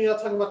 I'm thinking y'all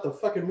talking about the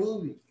fucking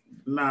movie.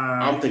 Nah,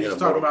 I'm thinking he's of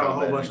talking Mortal about a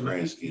whole Kombat bunch in the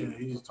grand of scheme. yeah,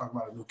 he's just talking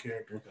about a new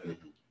character. Mhm.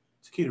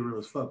 Takeda real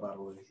as fuck, by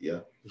the way. Yeah.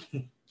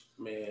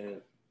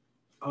 Man,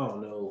 I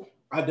don't know.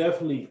 I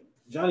definitely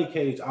Johnny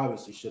Cage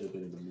obviously should have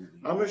been in the movie.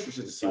 I'm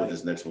interested to see what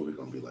this next movie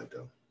going to be like,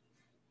 though.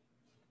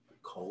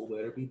 Cole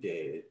better be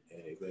dead,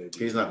 and they better be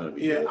He's not going to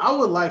be. Yeah, dead. I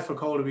would like for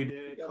Cole to be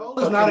dead. Yeah, Cole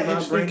is not an fucking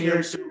interesting bring him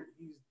character.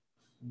 He's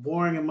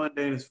boring and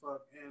mundane as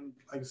fuck. And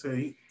like I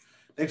said,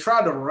 they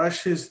tried to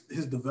rush his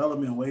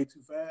development way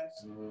too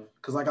fast. Mhm.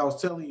 Cause like I was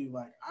telling you,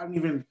 like I didn't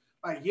even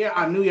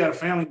I knew he had a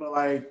family, but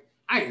like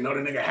I didn't know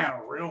the nigga had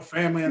a real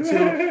family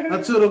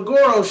until the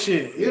Goro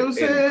shit. You know what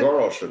I'm And saying?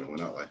 Goro should have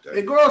went out like that.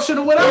 The Goro should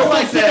have went out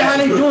like How that.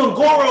 they doing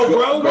Goro,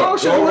 bro? Goro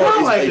should have went out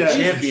is like a that.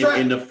 champion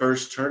in the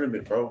first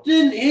tournament, bro.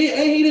 Ain't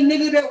he the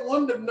nigga that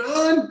won the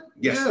 9?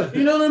 Yes. Yeah.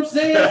 You know what I'm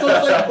saying? So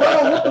it's like,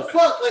 bro, what the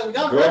fuck? Like,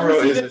 y'all Goro never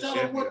is seen a that y'all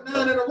champion, won bro.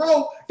 9 in a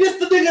row. This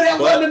the nigga that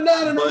won the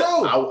 9 in a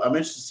row. I'm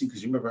interested to see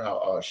because you remember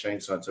how Shane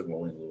Sun took him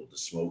away in the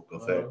smoke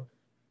effect.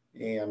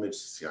 Yeah, I'm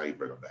interested to see how you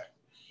bring him back.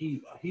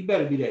 He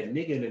better be that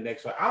nigga in the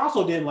next fight. I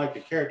also didn't like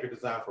the character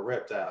design for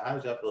Reptile. How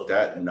did y'all feel about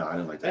that? No, I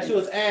didn't like that. That shit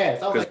was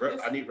ass. I was like,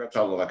 Because I need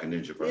Reptile to look like a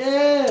ninja, bro.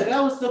 yeah,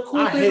 that was the cool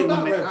I thing hate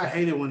about when Reptile. I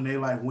hate it when they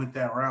like went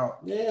that route.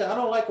 Yeah, I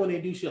don't like when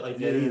they do shit like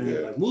that Yeah.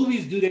 either. Like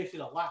movies do that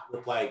shit a lot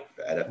with like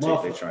The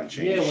adaptation, they try and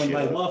change yeah, when shit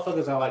like up.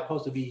 motherfuckers are like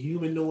supposed to be Just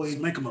humanoid.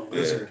 make him a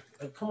lizard.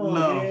 Like, come on,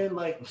 No. man.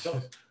 Like,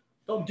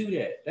 don't do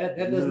that. That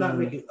does not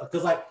No. make it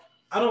because like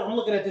I'm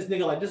looking at this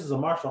nigga like this is a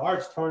martial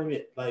arts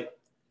tournament. Like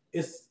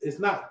it's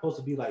not supposed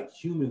to be like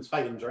humans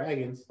fighting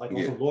dragons, like on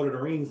Yeah. some Lord of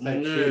the Rings type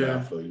Yeah. shit. Yeah,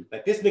 I feel you.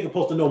 Like this nigga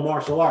supposed to know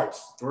martial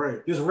arts.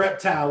 Right. This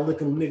reptile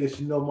looking nigga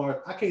should know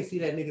martial. I can't see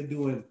that nigga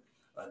doing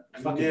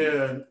a fucking.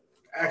 Yeah.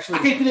 I Actually,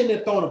 can't get in there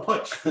throwing a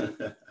punch.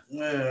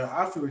 yeah,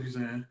 I feel what you're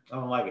saying. I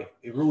don't like it.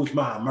 It ruins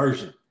my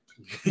immersion.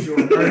 Your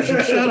immersion.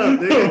 Shut up,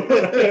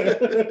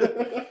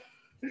 nigga.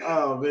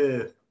 Oh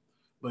man.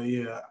 But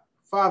yeah,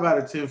 5 out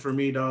of 10 for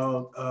me,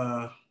 dog.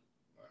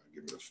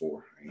 give it a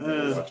 4. I ain't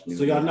never watched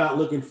so y'all not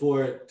looking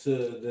forward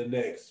to the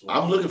next one?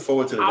 I'm looking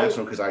forward to the next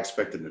one because I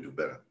expect them to do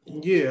better.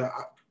 Yeah,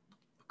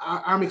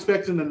 I'm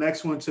expecting the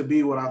next one to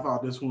be what I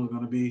thought this one was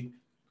going to be,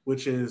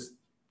 which is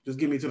just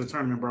get me to the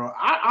tournament, bro.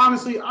 I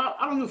honestly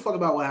don't give a fuck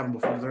about what happened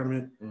before the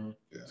tournament. Mm-hmm.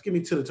 Yeah. Just get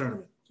me to the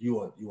tournament. You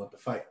want the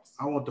fights.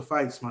 I want the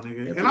fights, my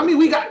nigga. Yeah, and I mean,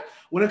 we got,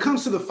 when it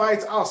comes to the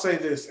fights, I'll say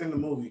this in the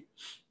movie.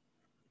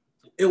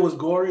 It was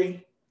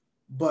gory,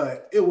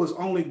 but it was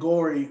only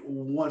gory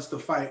once the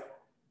fight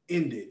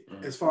ended.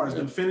 As far as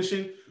them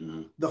finishing,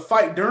 the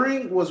fight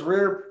during was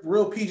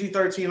real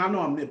PG-13. I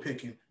know I'm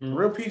nitpicking.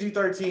 Real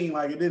PG-13,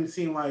 like it didn't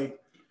seem like,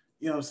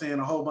 you know what I'm saying,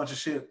 a whole bunch of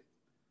shit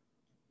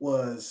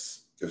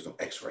was. There's no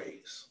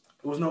X-rays.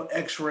 There was no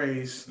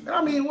X-rays.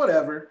 I mean,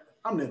 whatever.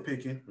 I'm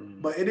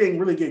nitpicking, but it didn't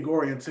really get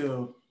gory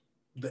until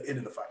the end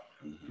of the fight.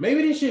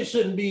 Maybe this shit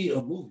shouldn't be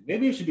a movie.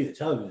 Maybe it should be a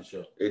television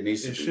show.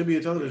 It should be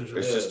a television show.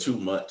 It's just too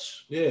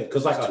much. Yeah,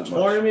 because like a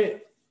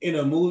tournament in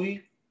a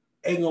movie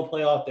ain't gonna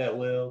play off that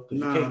well. Because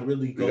you can't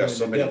really go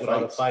into depth with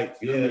all the fights.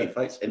 You know how many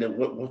fights? And then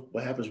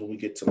what happens when we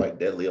get to like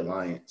Deadly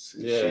Alliance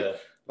and shit?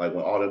 Like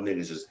when all them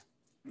niggas just,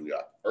 we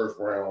got Earth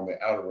Realm and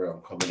Outer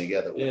Realm coming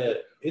together. Yeah,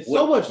 it's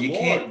so much you more.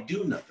 Can't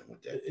do nothing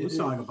with that. We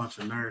sound like a bunch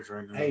of nerds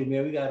right now. Hey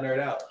man, we got nerd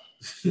out.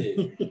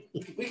 Shit.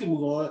 We can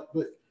move on,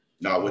 but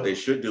what they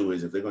should do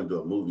is if they're gonna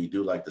do a movie,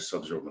 do like the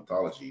Sub-Zero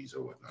mythologies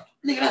or whatnot.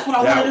 Nigga, that's what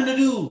I wanted them to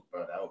do.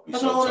 Bro, that would be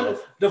that's so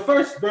tough. The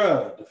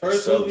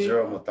first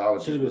Sub-Zero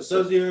mythology should have been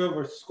Sub-Zero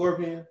versus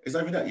Scorpion. It's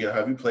not even that. Yeah,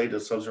 have you played the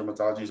Sub-Zero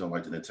mythologies on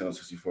like the Nintendo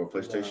 64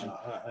 PlayStation?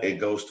 It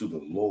goes through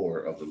the lore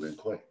of the Lin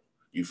Kuei.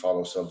 You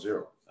follow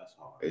Sub-Zero. That's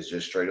hard. It's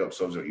just straight up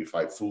Sub-Zero. You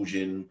fight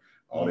Fujin,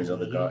 all these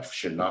other guys.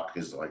 Shinnok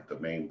is like the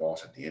main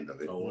boss at the end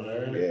of it.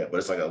 Yeah, but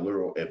it's like a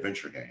literal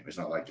adventure game. It's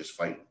not like just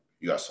fighting.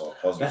 You got to solve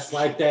puzzles. That's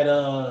like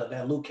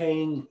that Liu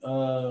Kang,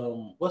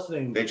 what's the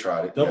name? They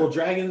tried it. Double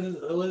Dragons,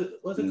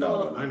 what's it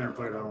called? I never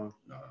played that one.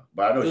 No.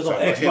 But I know it was on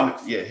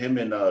Xbox. Him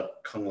and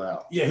Kung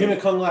Lao. Yeah, him and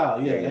Kung Lao.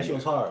 Yeah, that shit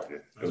was hard. Yeah.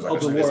 It was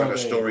like a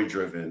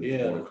story-driven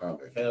Mortal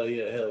Kombat. Hell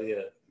yeah.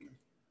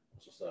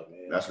 That's what's up,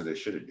 man. That's what they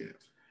should have did.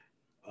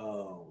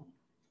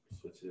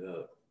 Switch it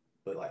up,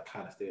 but like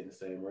kind of stay in the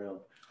same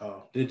realm.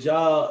 Did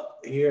y'all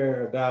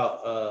hear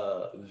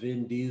about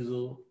Vin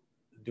Diesel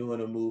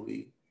doing a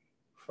movie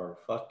for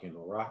fucking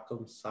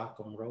Rock'em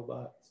Sock'em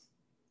Robots?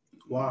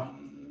 Wow.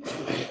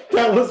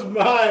 That was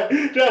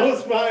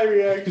my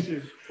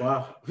reaction.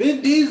 Wow.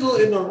 Vin Diesel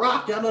and The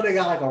Rock, y'all know they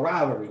got like a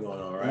rivalry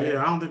going on, right?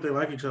 Yeah, I don't think they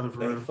like each other for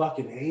real. They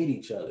fucking hate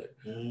each other.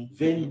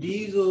 Vin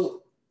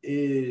Diesel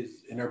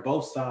and they're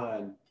both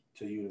signed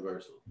to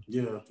Universal.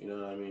 Yeah. You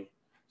know what I mean?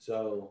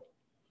 So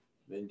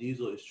Vin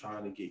Diesel is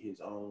trying to get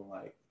his own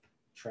like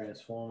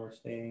Transformers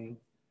thing,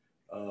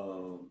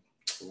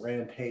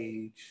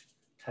 Rampage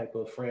type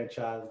of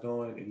franchise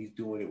going, and he's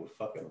doing it with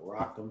fucking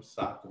Rock'em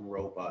Sock'em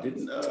Robots.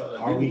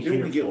 Are we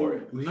here for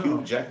it? No.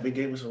 Hugh Jackman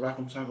gave us a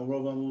Rock'em Sock'em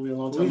Robot movie a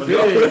long time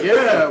ago. Did,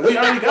 yeah. We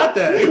already got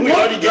that. I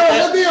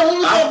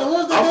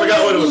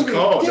forgot what it was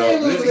called,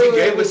 though. He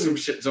gave us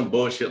some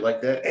bullshit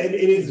like that. And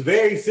it is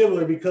very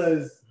similar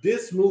because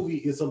this movie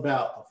is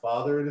about a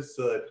father and a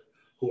son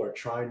who are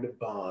trying to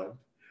bond,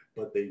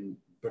 but they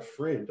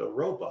befriend a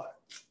robot.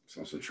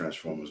 Some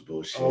Transformers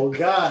bullshit. Oh,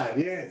 God,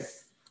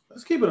 yes.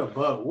 Let's keep it a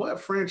buck.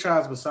 What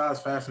franchise besides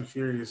Fast and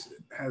Furious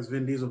has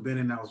Vin Diesel been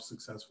in that was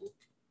successful?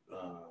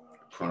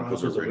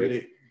 Chronicles of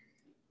Riddick.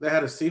 They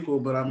had a sequel,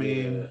 but I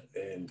mean,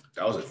 and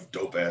that was a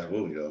dope ass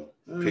movie though.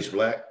 Pitch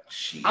Black.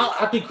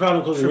 I think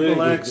Chronicles of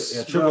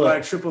Riddick.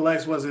 Triple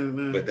X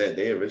wasn't. But that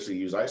they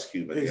originally used Ice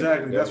Cube.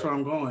 Exactly. That's where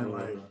I'm going.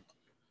 Like,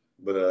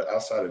 but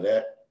outside of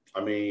that,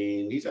 I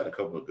mean, he's had a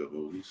couple of good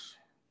movies,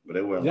 but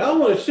they weren't. Y'all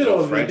want to shit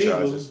on Vin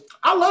Diesel?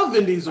 I love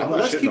Vin Diesel, but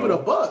let's keep it a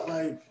buck.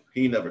 Like.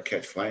 He never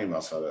catch flame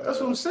outside of that's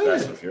what I'm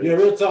saying. Yeah,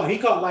 real talk. He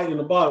caught lightning in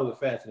the bottle with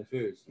Fast and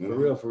Furious. For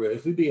real.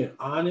 If we being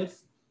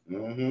honest,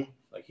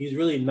 like he's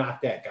really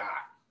not that guy.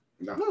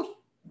 No.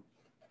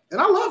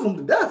 And I love him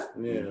to death.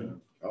 Yeah.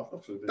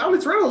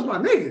 Dominic Toretto's my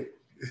nigga.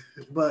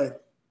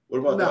 But what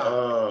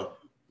about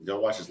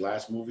y'all watch his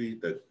last movie,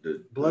 the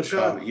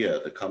Bloodshot?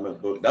 The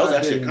comic book. That was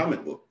actually a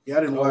comic book. Yeah, I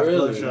didn't watch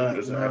Bloodshot.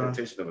 It's an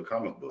adaptation of a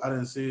comic book. I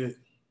didn't see it.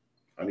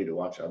 I need to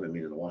watch it. I've been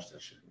meaning to watch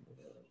that shit.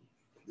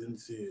 Didn't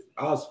see it.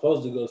 I was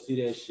supposed to go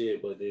see that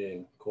shit, but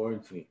then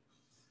quarantine.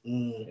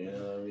 You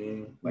know what I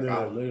mean? Like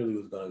I literally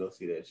was gonna go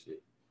see that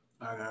shit.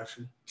 I got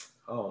you.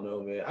 I don't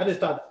know, man. I just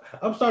thought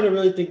I'm starting to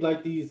really think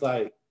like these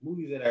like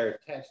movies that are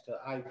attached to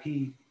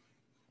IP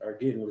are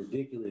getting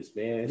ridiculous,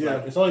 man.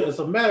 It's like it's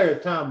a matter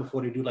of time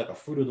before they do like a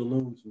Fruit of the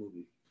Looms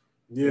movie.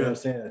 You know what I'm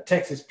saying? A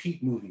Texas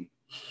Pete movie.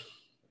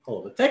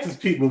 Oh, the Texas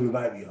Pete movie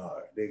might be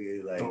hard,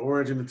 nigga. Like the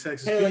origin of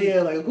Texas Pete. Hell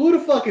yeah, like who the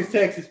fuck is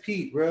Texas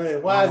Pete, bro?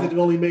 And why is it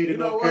only made in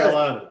North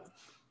Carolina?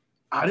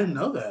 I didn't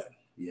know that.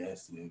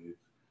 Yes, nigga.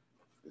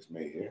 It's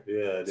made here.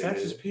 Yeah,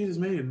 Texas Pete is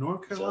made in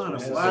North Carolina.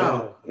 So,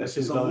 wow. That's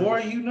just the more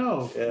you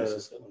know. Yeah.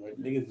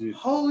 Niggas do.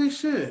 Holy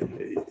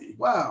shit.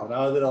 Wow. When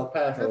I was at El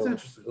Paso, that's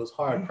interesting. It was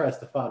hard pressed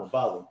to find a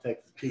bottle of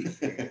Texas Pete.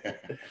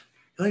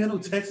 You ain't got no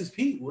Texas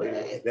Pete? What?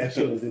 That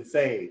shit was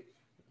insane.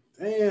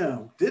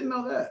 Damn, didn't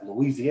know that.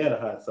 Louisiana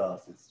hot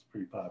sauce is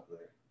pretty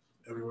popular.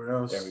 Everywhere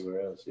else,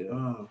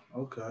 yeah.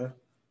 Okay.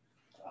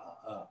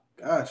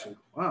 Gotcha.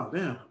 Wow,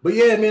 damn. But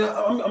yeah, man,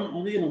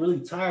 I'm getting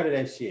really tired of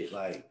that shit.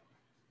 Like,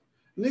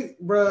 Nick,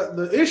 bro,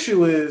 the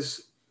issue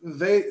is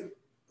the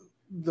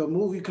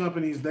movie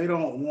companies, they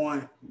don't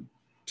want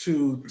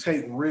to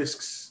take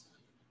risks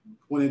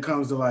when it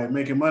comes to like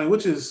making money,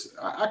 which is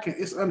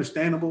it's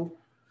understandable.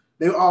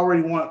 They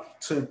already want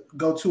to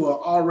go to an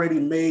already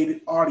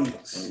made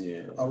audience,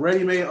 a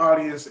ready-made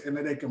audience, and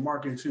then they can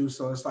market to.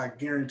 So it's like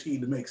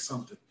guaranteed to make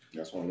something.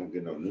 That's why we don't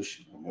get no new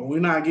shit. We're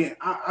not getting.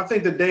 I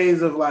think the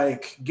days of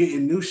like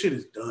getting new shit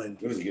is done.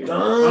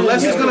 Done.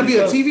 Unless it's gonna be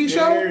a TV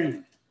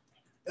show.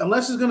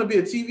 Unless it's gonna be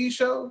a TV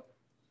show,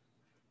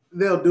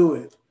 they'll do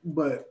it.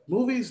 But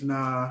movies,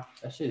 nah.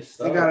 That shit sucks.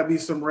 They gotta be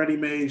some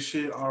ready-made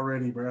shit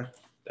already, bro.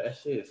 That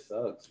shit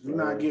sucks. Bro.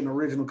 You're not getting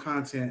original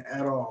content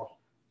at all.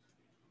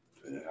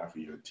 And half of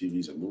your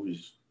TVs and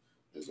movies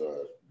is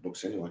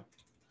books anyway.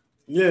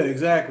 Yeah,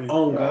 exactly.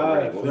 Oh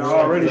God, they're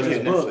already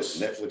just books.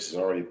 Netflix is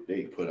already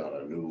they put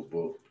out a new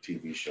book,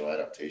 TV show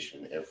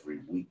adaptation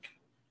every week.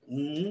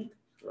 Mm-hmm.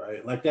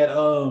 Right, like that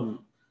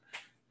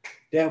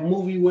that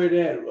movie where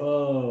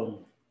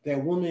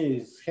that woman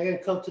is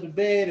handcuffed to the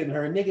bed and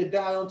her nigga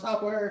died on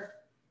top of her.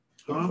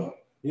 Huh?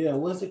 Yeah,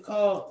 what's it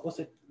called? What's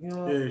it? You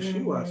know? Yeah, she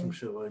watched some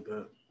shit like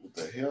that. What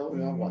the hell?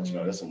 I'm watching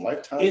that. That's some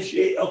Lifetime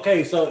shit.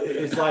 Okay, so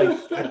it's like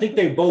I think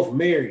they both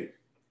married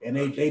and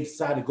they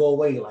decide to go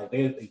away, like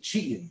they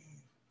cheating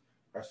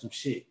or some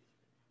shit.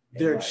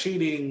 They're like,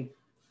 cheating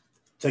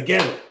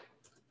together.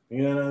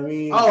 You know what I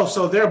mean? Oh,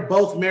 so they're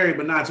both married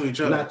but not to each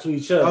other. Not to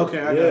each other.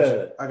 Okay,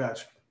 I got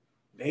you.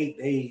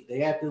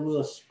 They at the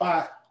little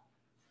spot.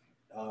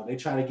 They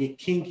try to get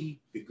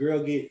kinky. The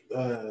girl get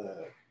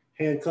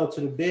handcuffed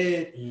to the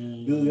bed.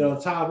 Dude get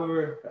on top of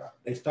her.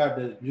 They start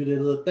to do their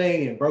little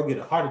thing, and bro get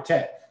a heart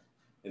attack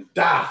and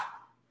die.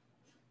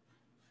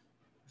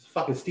 It's a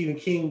fucking Stephen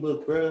King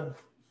book, bro.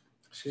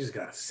 She just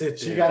gotta sit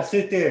there. She gotta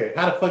sit there.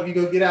 How the fuck you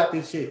gonna get out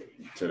this shit?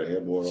 To the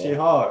headboard. Shit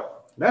hard.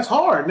 That's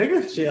hard,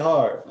 nigga. Shit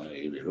hard.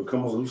 It'll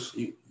come loose.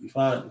 You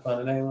find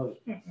the name of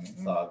it?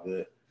 It's all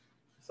good.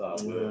 It's all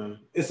good. Yeah.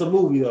 It's a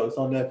movie though. It's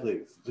on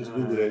Netflix. Just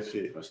Google that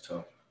shit. That's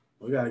tough.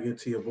 We gotta get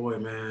to your boy,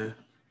 man.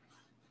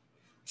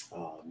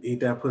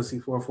 Eat that pussy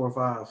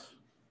 445.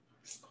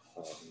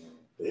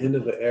 The end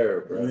of the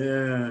era, bro.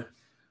 Yeah.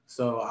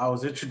 So I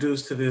was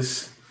introduced to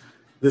this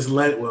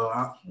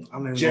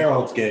I'm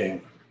Gerald's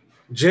Game.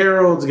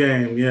 Gerald's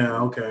Game.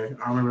 Yeah, okay.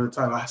 I remember the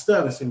title. I still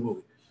haven't seen the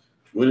movie.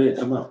 When did it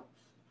come out?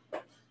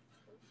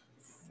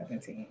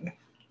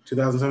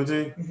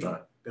 2017?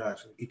 Right.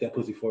 Gotcha. Eat that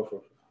pussy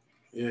 445.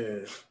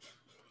 Yeah.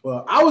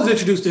 Well, I was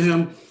introduced to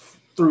him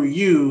through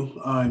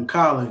you in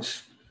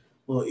college.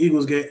 Well,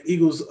 Eagles fan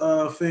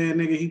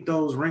nigga. He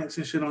throws rants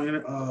and shit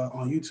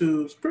on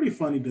YouTube. It's pretty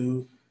funny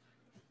dude.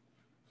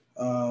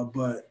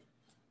 But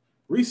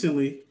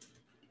recently,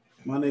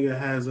 my nigga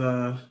has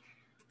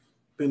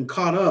been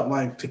caught up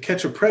like To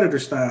Catch a Predator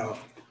style.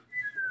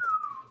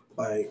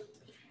 Like,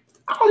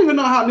 I don't even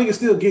know how niggas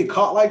still get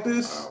caught like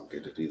this. I don't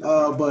get it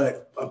either.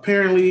 But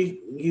apparently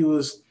he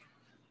was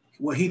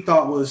what he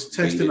thought was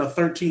texting a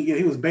 13. Yeah,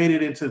 he was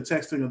baited into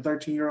texting a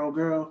 13-year-old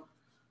girl.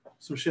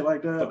 Some shit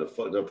like that. But the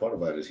fucked up part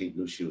about it is he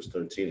knew she was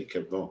 13 and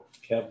kept going.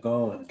 Kept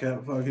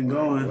fucking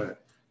going. Right.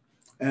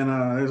 And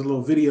there's a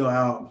little video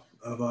out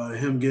of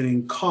him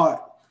getting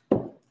caught.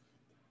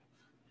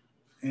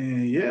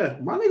 And yeah,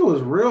 my nigga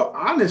was real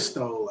honest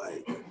though.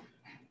 Like,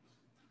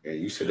 yeah,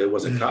 you said there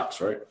wasn't cops,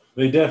 right?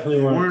 They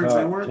definitely weren't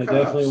cops. They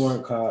definitely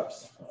weren't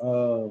cops.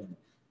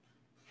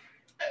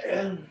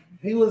 And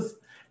he was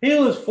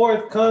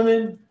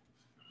forthcoming,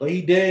 but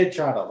he did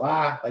try to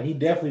lie. Like he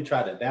definitely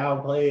tried to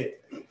downplay it.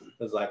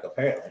 Because like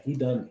apparently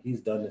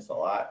he's done this a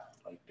lot.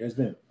 Like there's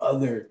been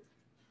other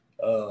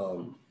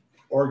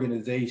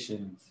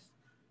organizations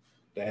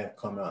that have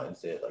come out and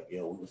said like,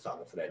 yo, we was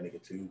talking to that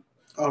nigga too.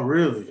 Oh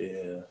really?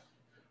 Yeah.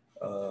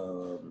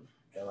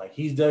 And like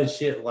he's done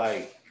shit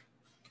like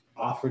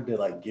offered to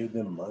like give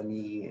them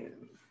money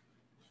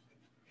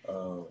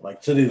and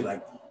like to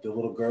the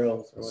little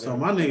girls or whatever. So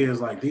my nigga is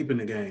like deep in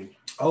the game.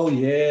 Oh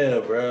yeah,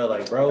 bro.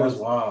 Like bro was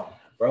wild.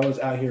 Bro was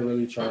out here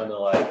really trying to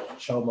like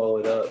chomo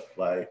it up.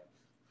 Like,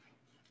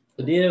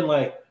 but then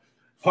like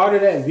part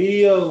of that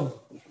video,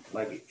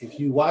 like if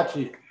you watch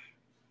it,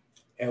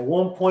 at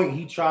one point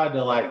he tried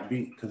to like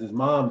because his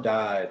mom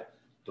died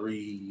 3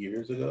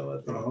 years ago,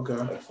 I think. Oh, okay.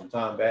 Like some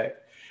time back.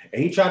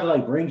 And he tried to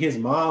like bring his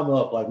mom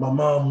up, like my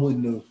mom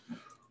wouldn't have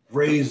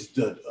raised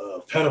a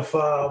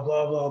pedophile,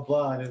 blah, blah,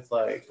 blah. And it's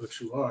like, but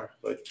you are.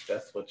 But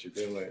that's what you're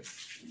doing.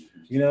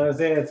 You know what I'm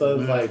saying? So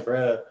it's like,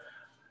 bruh,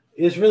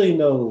 it's really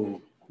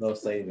no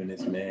saving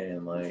this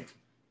man. Like,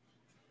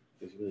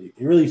 it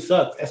really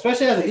sucks,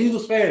 especially as an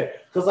Eagles fan,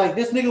 because like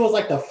this nigga was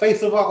like the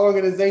face of our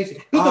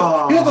organization. He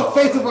was the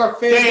face of our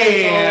fan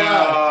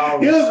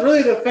base. He was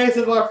really the face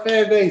of our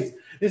fan base.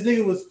 This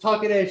nigga was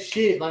talking that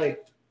shit.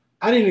 Like,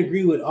 I didn't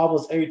agree with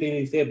almost everything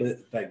he said, but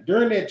like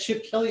during that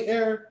Chip Kelly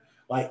era,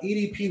 like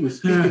EDP was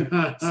speaking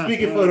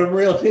for the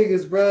real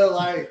niggas, bro.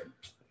 Like,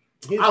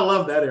 I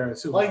love that era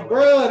too. Like,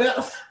 bro,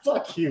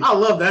 fuck you. I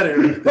love that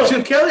era. The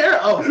Chip Kelly era.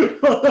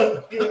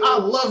 Oh, I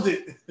loved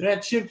it.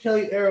 That Chip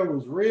Kelly era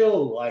was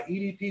real. Like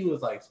EDP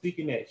was like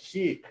speaking that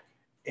shit,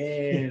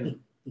 and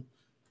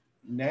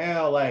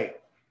now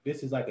like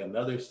this is like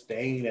another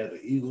stain as an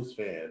Eagles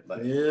fan.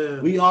 Like,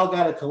 we all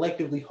gotta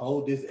collectively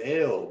hold this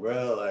L,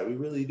 bro. Like, we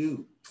really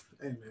do.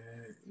 Hey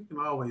man, you can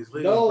always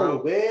leave. No,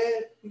 bro.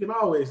 Man. You can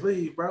always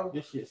leave, bro.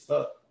 This shit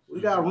sucks. We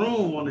got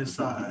room on this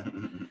side.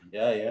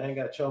 Yeah, I ain't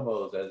got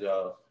chomos as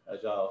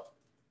y'all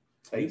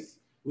taste.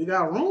 We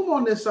got room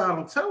on this side.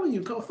 I'm telling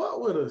you, come fuck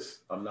with us.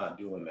 I'm not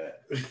doing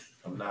that.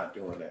 I'm not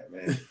doing that,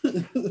 man.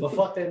 But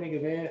fuck that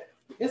nigga, man.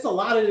 It's a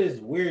lot of this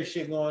weird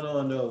shit going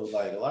on though.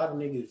 Like a lot of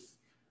niggas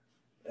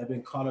have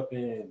been caught up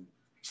in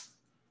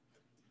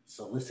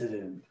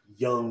soliciting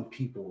young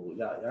people.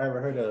 Y'all ever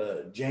heard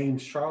of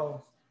James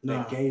Charles?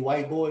 That gay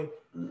white boy?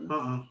 Yeah,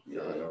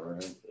 I know,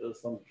 right?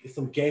 It's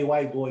some gay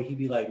white boy. He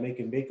be like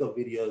making makeup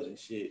videos and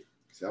shit.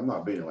 See, I'm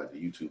not big like the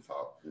YouTube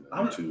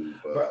YouTube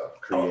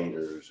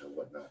creators and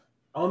whatnot.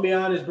 I'm gonna be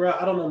honest, bro.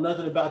 I don't know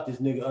nothing about this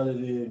nigga other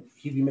than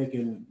he be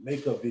making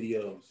makeup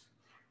videos.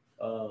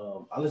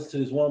 I listened to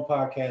this one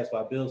podcast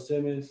by Bill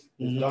Simmons.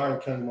 His daughter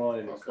came on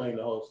and explained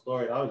the whole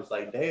story. And I was just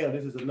like, damn,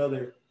 this is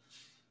another,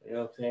 you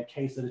know what I'm saying,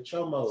 case of the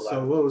chomo.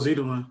 So what was he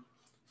doing?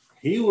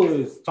 He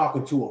was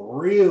talking to a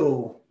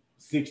real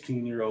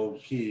 16-year-old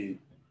kid.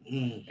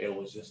 It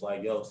was just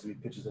like, yo, send me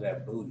pictures of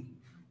that booty.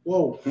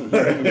 Whoa.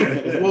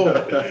 Whoa.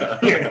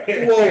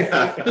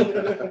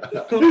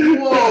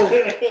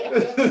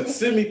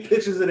 Send me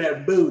pictures of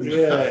that booty.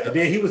 Yeah. And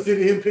then he was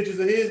sending him pictures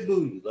of his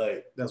booty.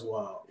 Like, that's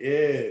wild.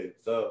 Yeah.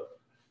 So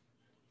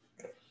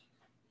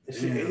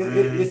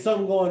it's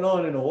something going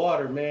on in the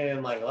water,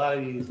 man. Like a lot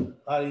of these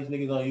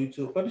niggas on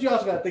YouTube. But you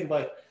also gotta think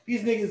about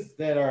these niggas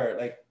that are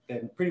like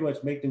that pretty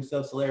much make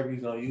themselves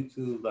celebrities on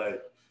YouTube.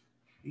 Like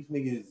these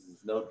niggas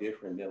is no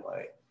different than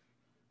like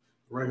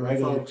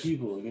regular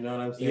people, you know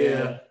what I'm saying?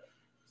 Yeah.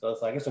 So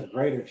it's like it's a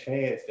greater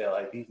chance that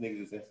like these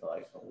niggas is into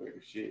like some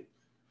weird shit.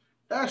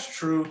 That's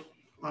true.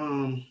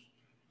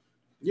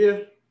 Yeah.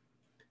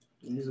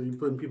 So you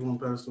putting people on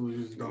pedestals,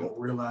 you just don't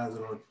realize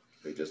it, or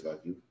they just like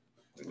you.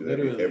 They do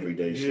literally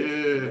everyday shit.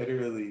 Yeah.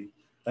 Literally.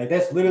 Like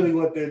that's literally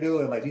what they're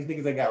doing. Like these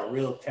niggas ain't got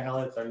real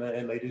talents or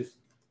nothing. They just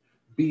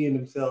being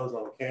themselves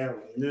on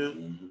camera. Yeah.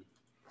 Mm-hmm.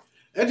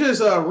 It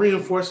just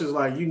reinforces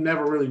like you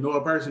never really know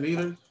a person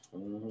either.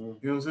 Mm-hmm. You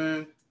know what I'm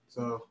saying?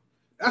 So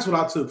that's what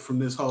I took from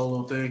this whole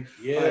little thing.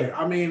 Yeah. Like,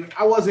 I mean,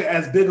 I wasn't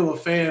as big of a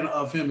fan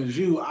of him as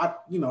you. I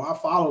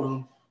followed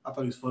him. I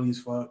thought he was funny as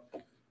fuck.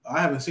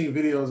 I haven't seen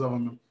videos of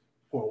him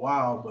for a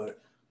while,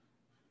 but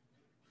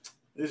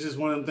it's just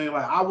one of them things.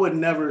 Like I would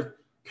never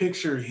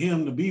picture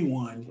him to be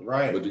one.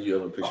 Right. But did you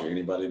ever picture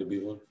anybody to be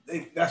one?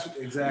 That's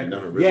exactly. You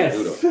never really yes.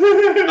 do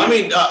though. I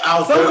mean, there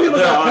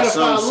are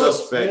some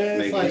suspect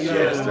niggas. Like,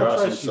 yes, there are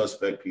some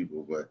suspect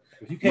people, but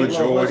if you can't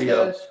majority grow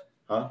a of mustache,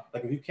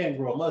 like if you can't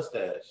grow a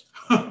mustache,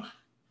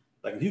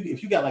 like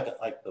if you got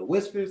like the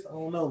whiskers, I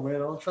don't know, man. I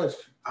don't trust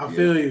you. I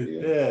feel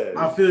you. Yeah.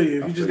 I feel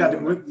you. If you just got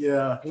the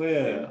yeah,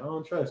 I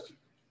don't trust you.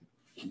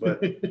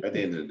 But at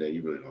the end of the day,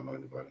 you really don't know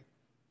anybody.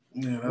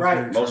 Yeah, that's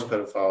right. Most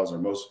pedophiles or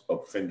most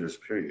offenders,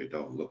 period,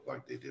 don't look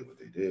like they did what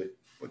they did,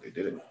 but they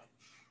did it.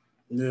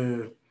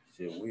 Yeah.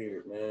 Shit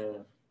weird,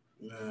 man.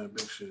 Yeah,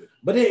 big shit.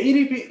 But then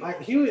EDP,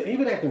 like he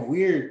been acting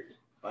weird,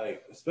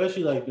 like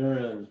especially like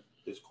during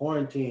this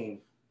quarantine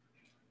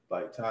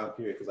like time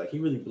period, because like he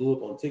really blew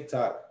up on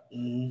TikTok,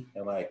 and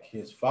like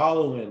his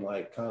following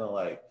like kind of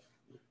like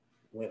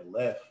went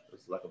left.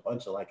 It's like a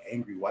bunch of like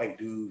angry white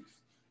dudes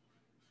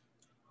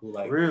who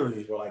like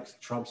really were like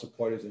Trump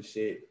supporters and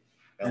shit.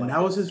 And like,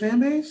 that was his fan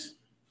base?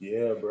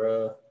 Yeah,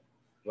 bro.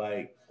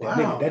 Like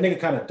wow. that nigga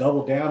kind of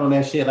doubled down on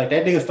that shit. Like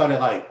that nigga started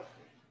like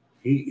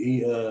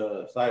he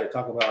started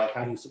talking about like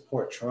how he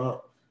support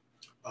Trump.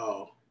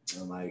 Oh,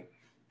 and like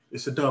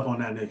it's a dub on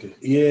that nigga.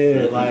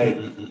 Yeah, like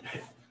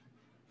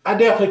I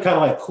definitely kind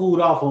of like cooled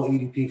off on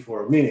EDP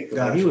for a minute.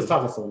 Like, he was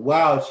talking some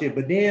wild shit,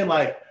 but then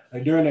like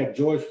during that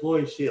George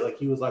Floyd shit, like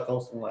he was like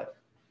on some like,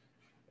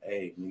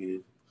 hey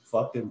nigga,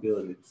 fuck them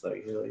buildings.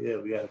 Like hell yeah,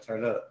 we gotta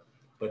turn up.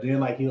 But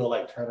then like he'll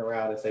like turn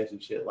around and say some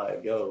shit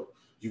like, yo,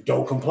 you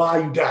don't comply,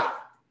 you die.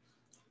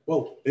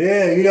 Whoa.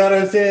 Yeah, you know what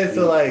I'm saying?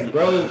 So like,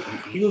 bro,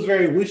 he was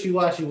very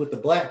wishy-washy with the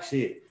black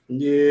shit.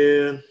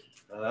 Yeah.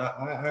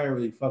 I ain't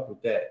really fuck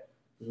with that.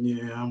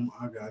 Yeah,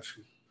 I got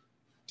you.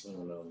 I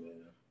don't know, man.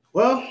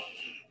 Well,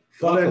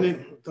 throw that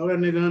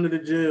nigga under the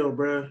jail,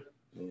 bro.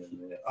 Yeah,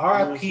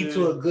 man. RIP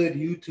to a good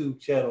YouTube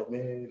channel,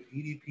 man.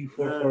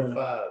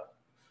 EDP445.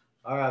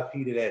 RIP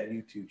to that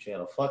YouTube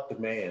channel. Fuck the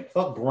man.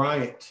 Fuck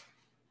Bryant.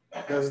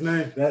 That's his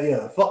name.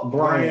 Yeah, fuck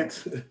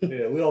Bryant.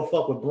 Yeah, we don't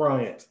fuck with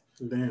Bryant.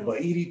 Damn.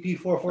 But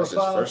EDP445. That's his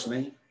first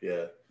name?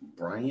 Yeah.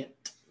 Bryant?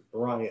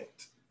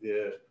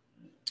 Yeah.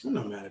 I'm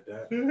not mad at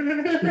that.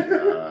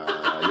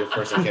 Your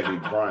first name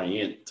can't be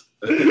Bryant.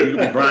 You can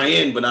be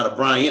Brian, but not a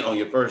Bryant on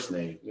your first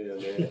name. Yeah,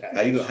 man.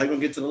 How you gonna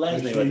get to the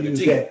last name?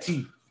 Use that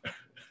T.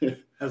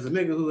 As a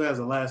nigga who has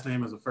a last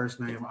name as a first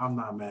name, I'm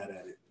not mad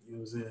at it. You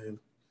know what I'm saying?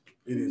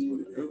 It is what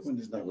it is. Irwin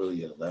is not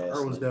really a last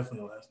Irwin's name.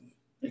 definitely a last name.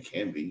 It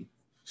can be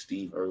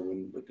Steve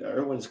Irwin, but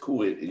Irwin's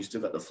cool. You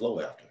still got the flow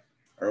after.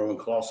 Irwin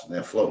Clausen,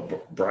 that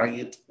flow.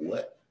 Bryant,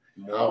 what?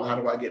 How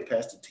do I get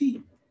past the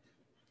T?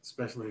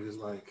 Especially if it's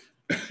like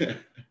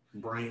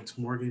Bryant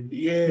Morgan.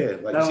 Yeah,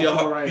 like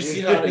you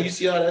see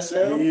how that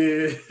sounds?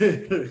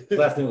 Yeah.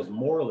 Last name was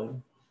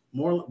Moreland.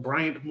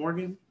 Bryant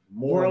Morgan.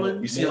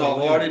 Moreland. You see how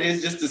hard it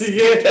is just to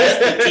Yeah. past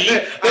the T?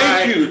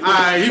 Thank you. All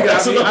right, you got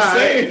That's me. what I'm All right,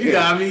 saying.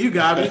 You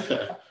got me.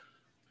 Hey,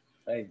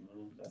 man,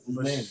 that's his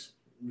But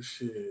name.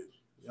 shit.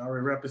 Y'all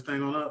ready to wrap this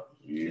thing on up?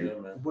 Yeah. Yeah,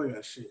 man. Boy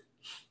got shit.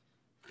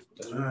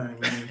 All right,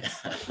 man.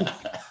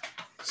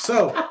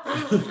 So,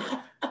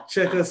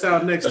 check us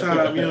out next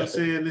time. You know what I'm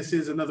saying? This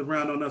is another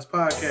Round on Us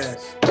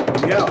podcast.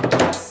 We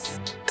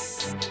out.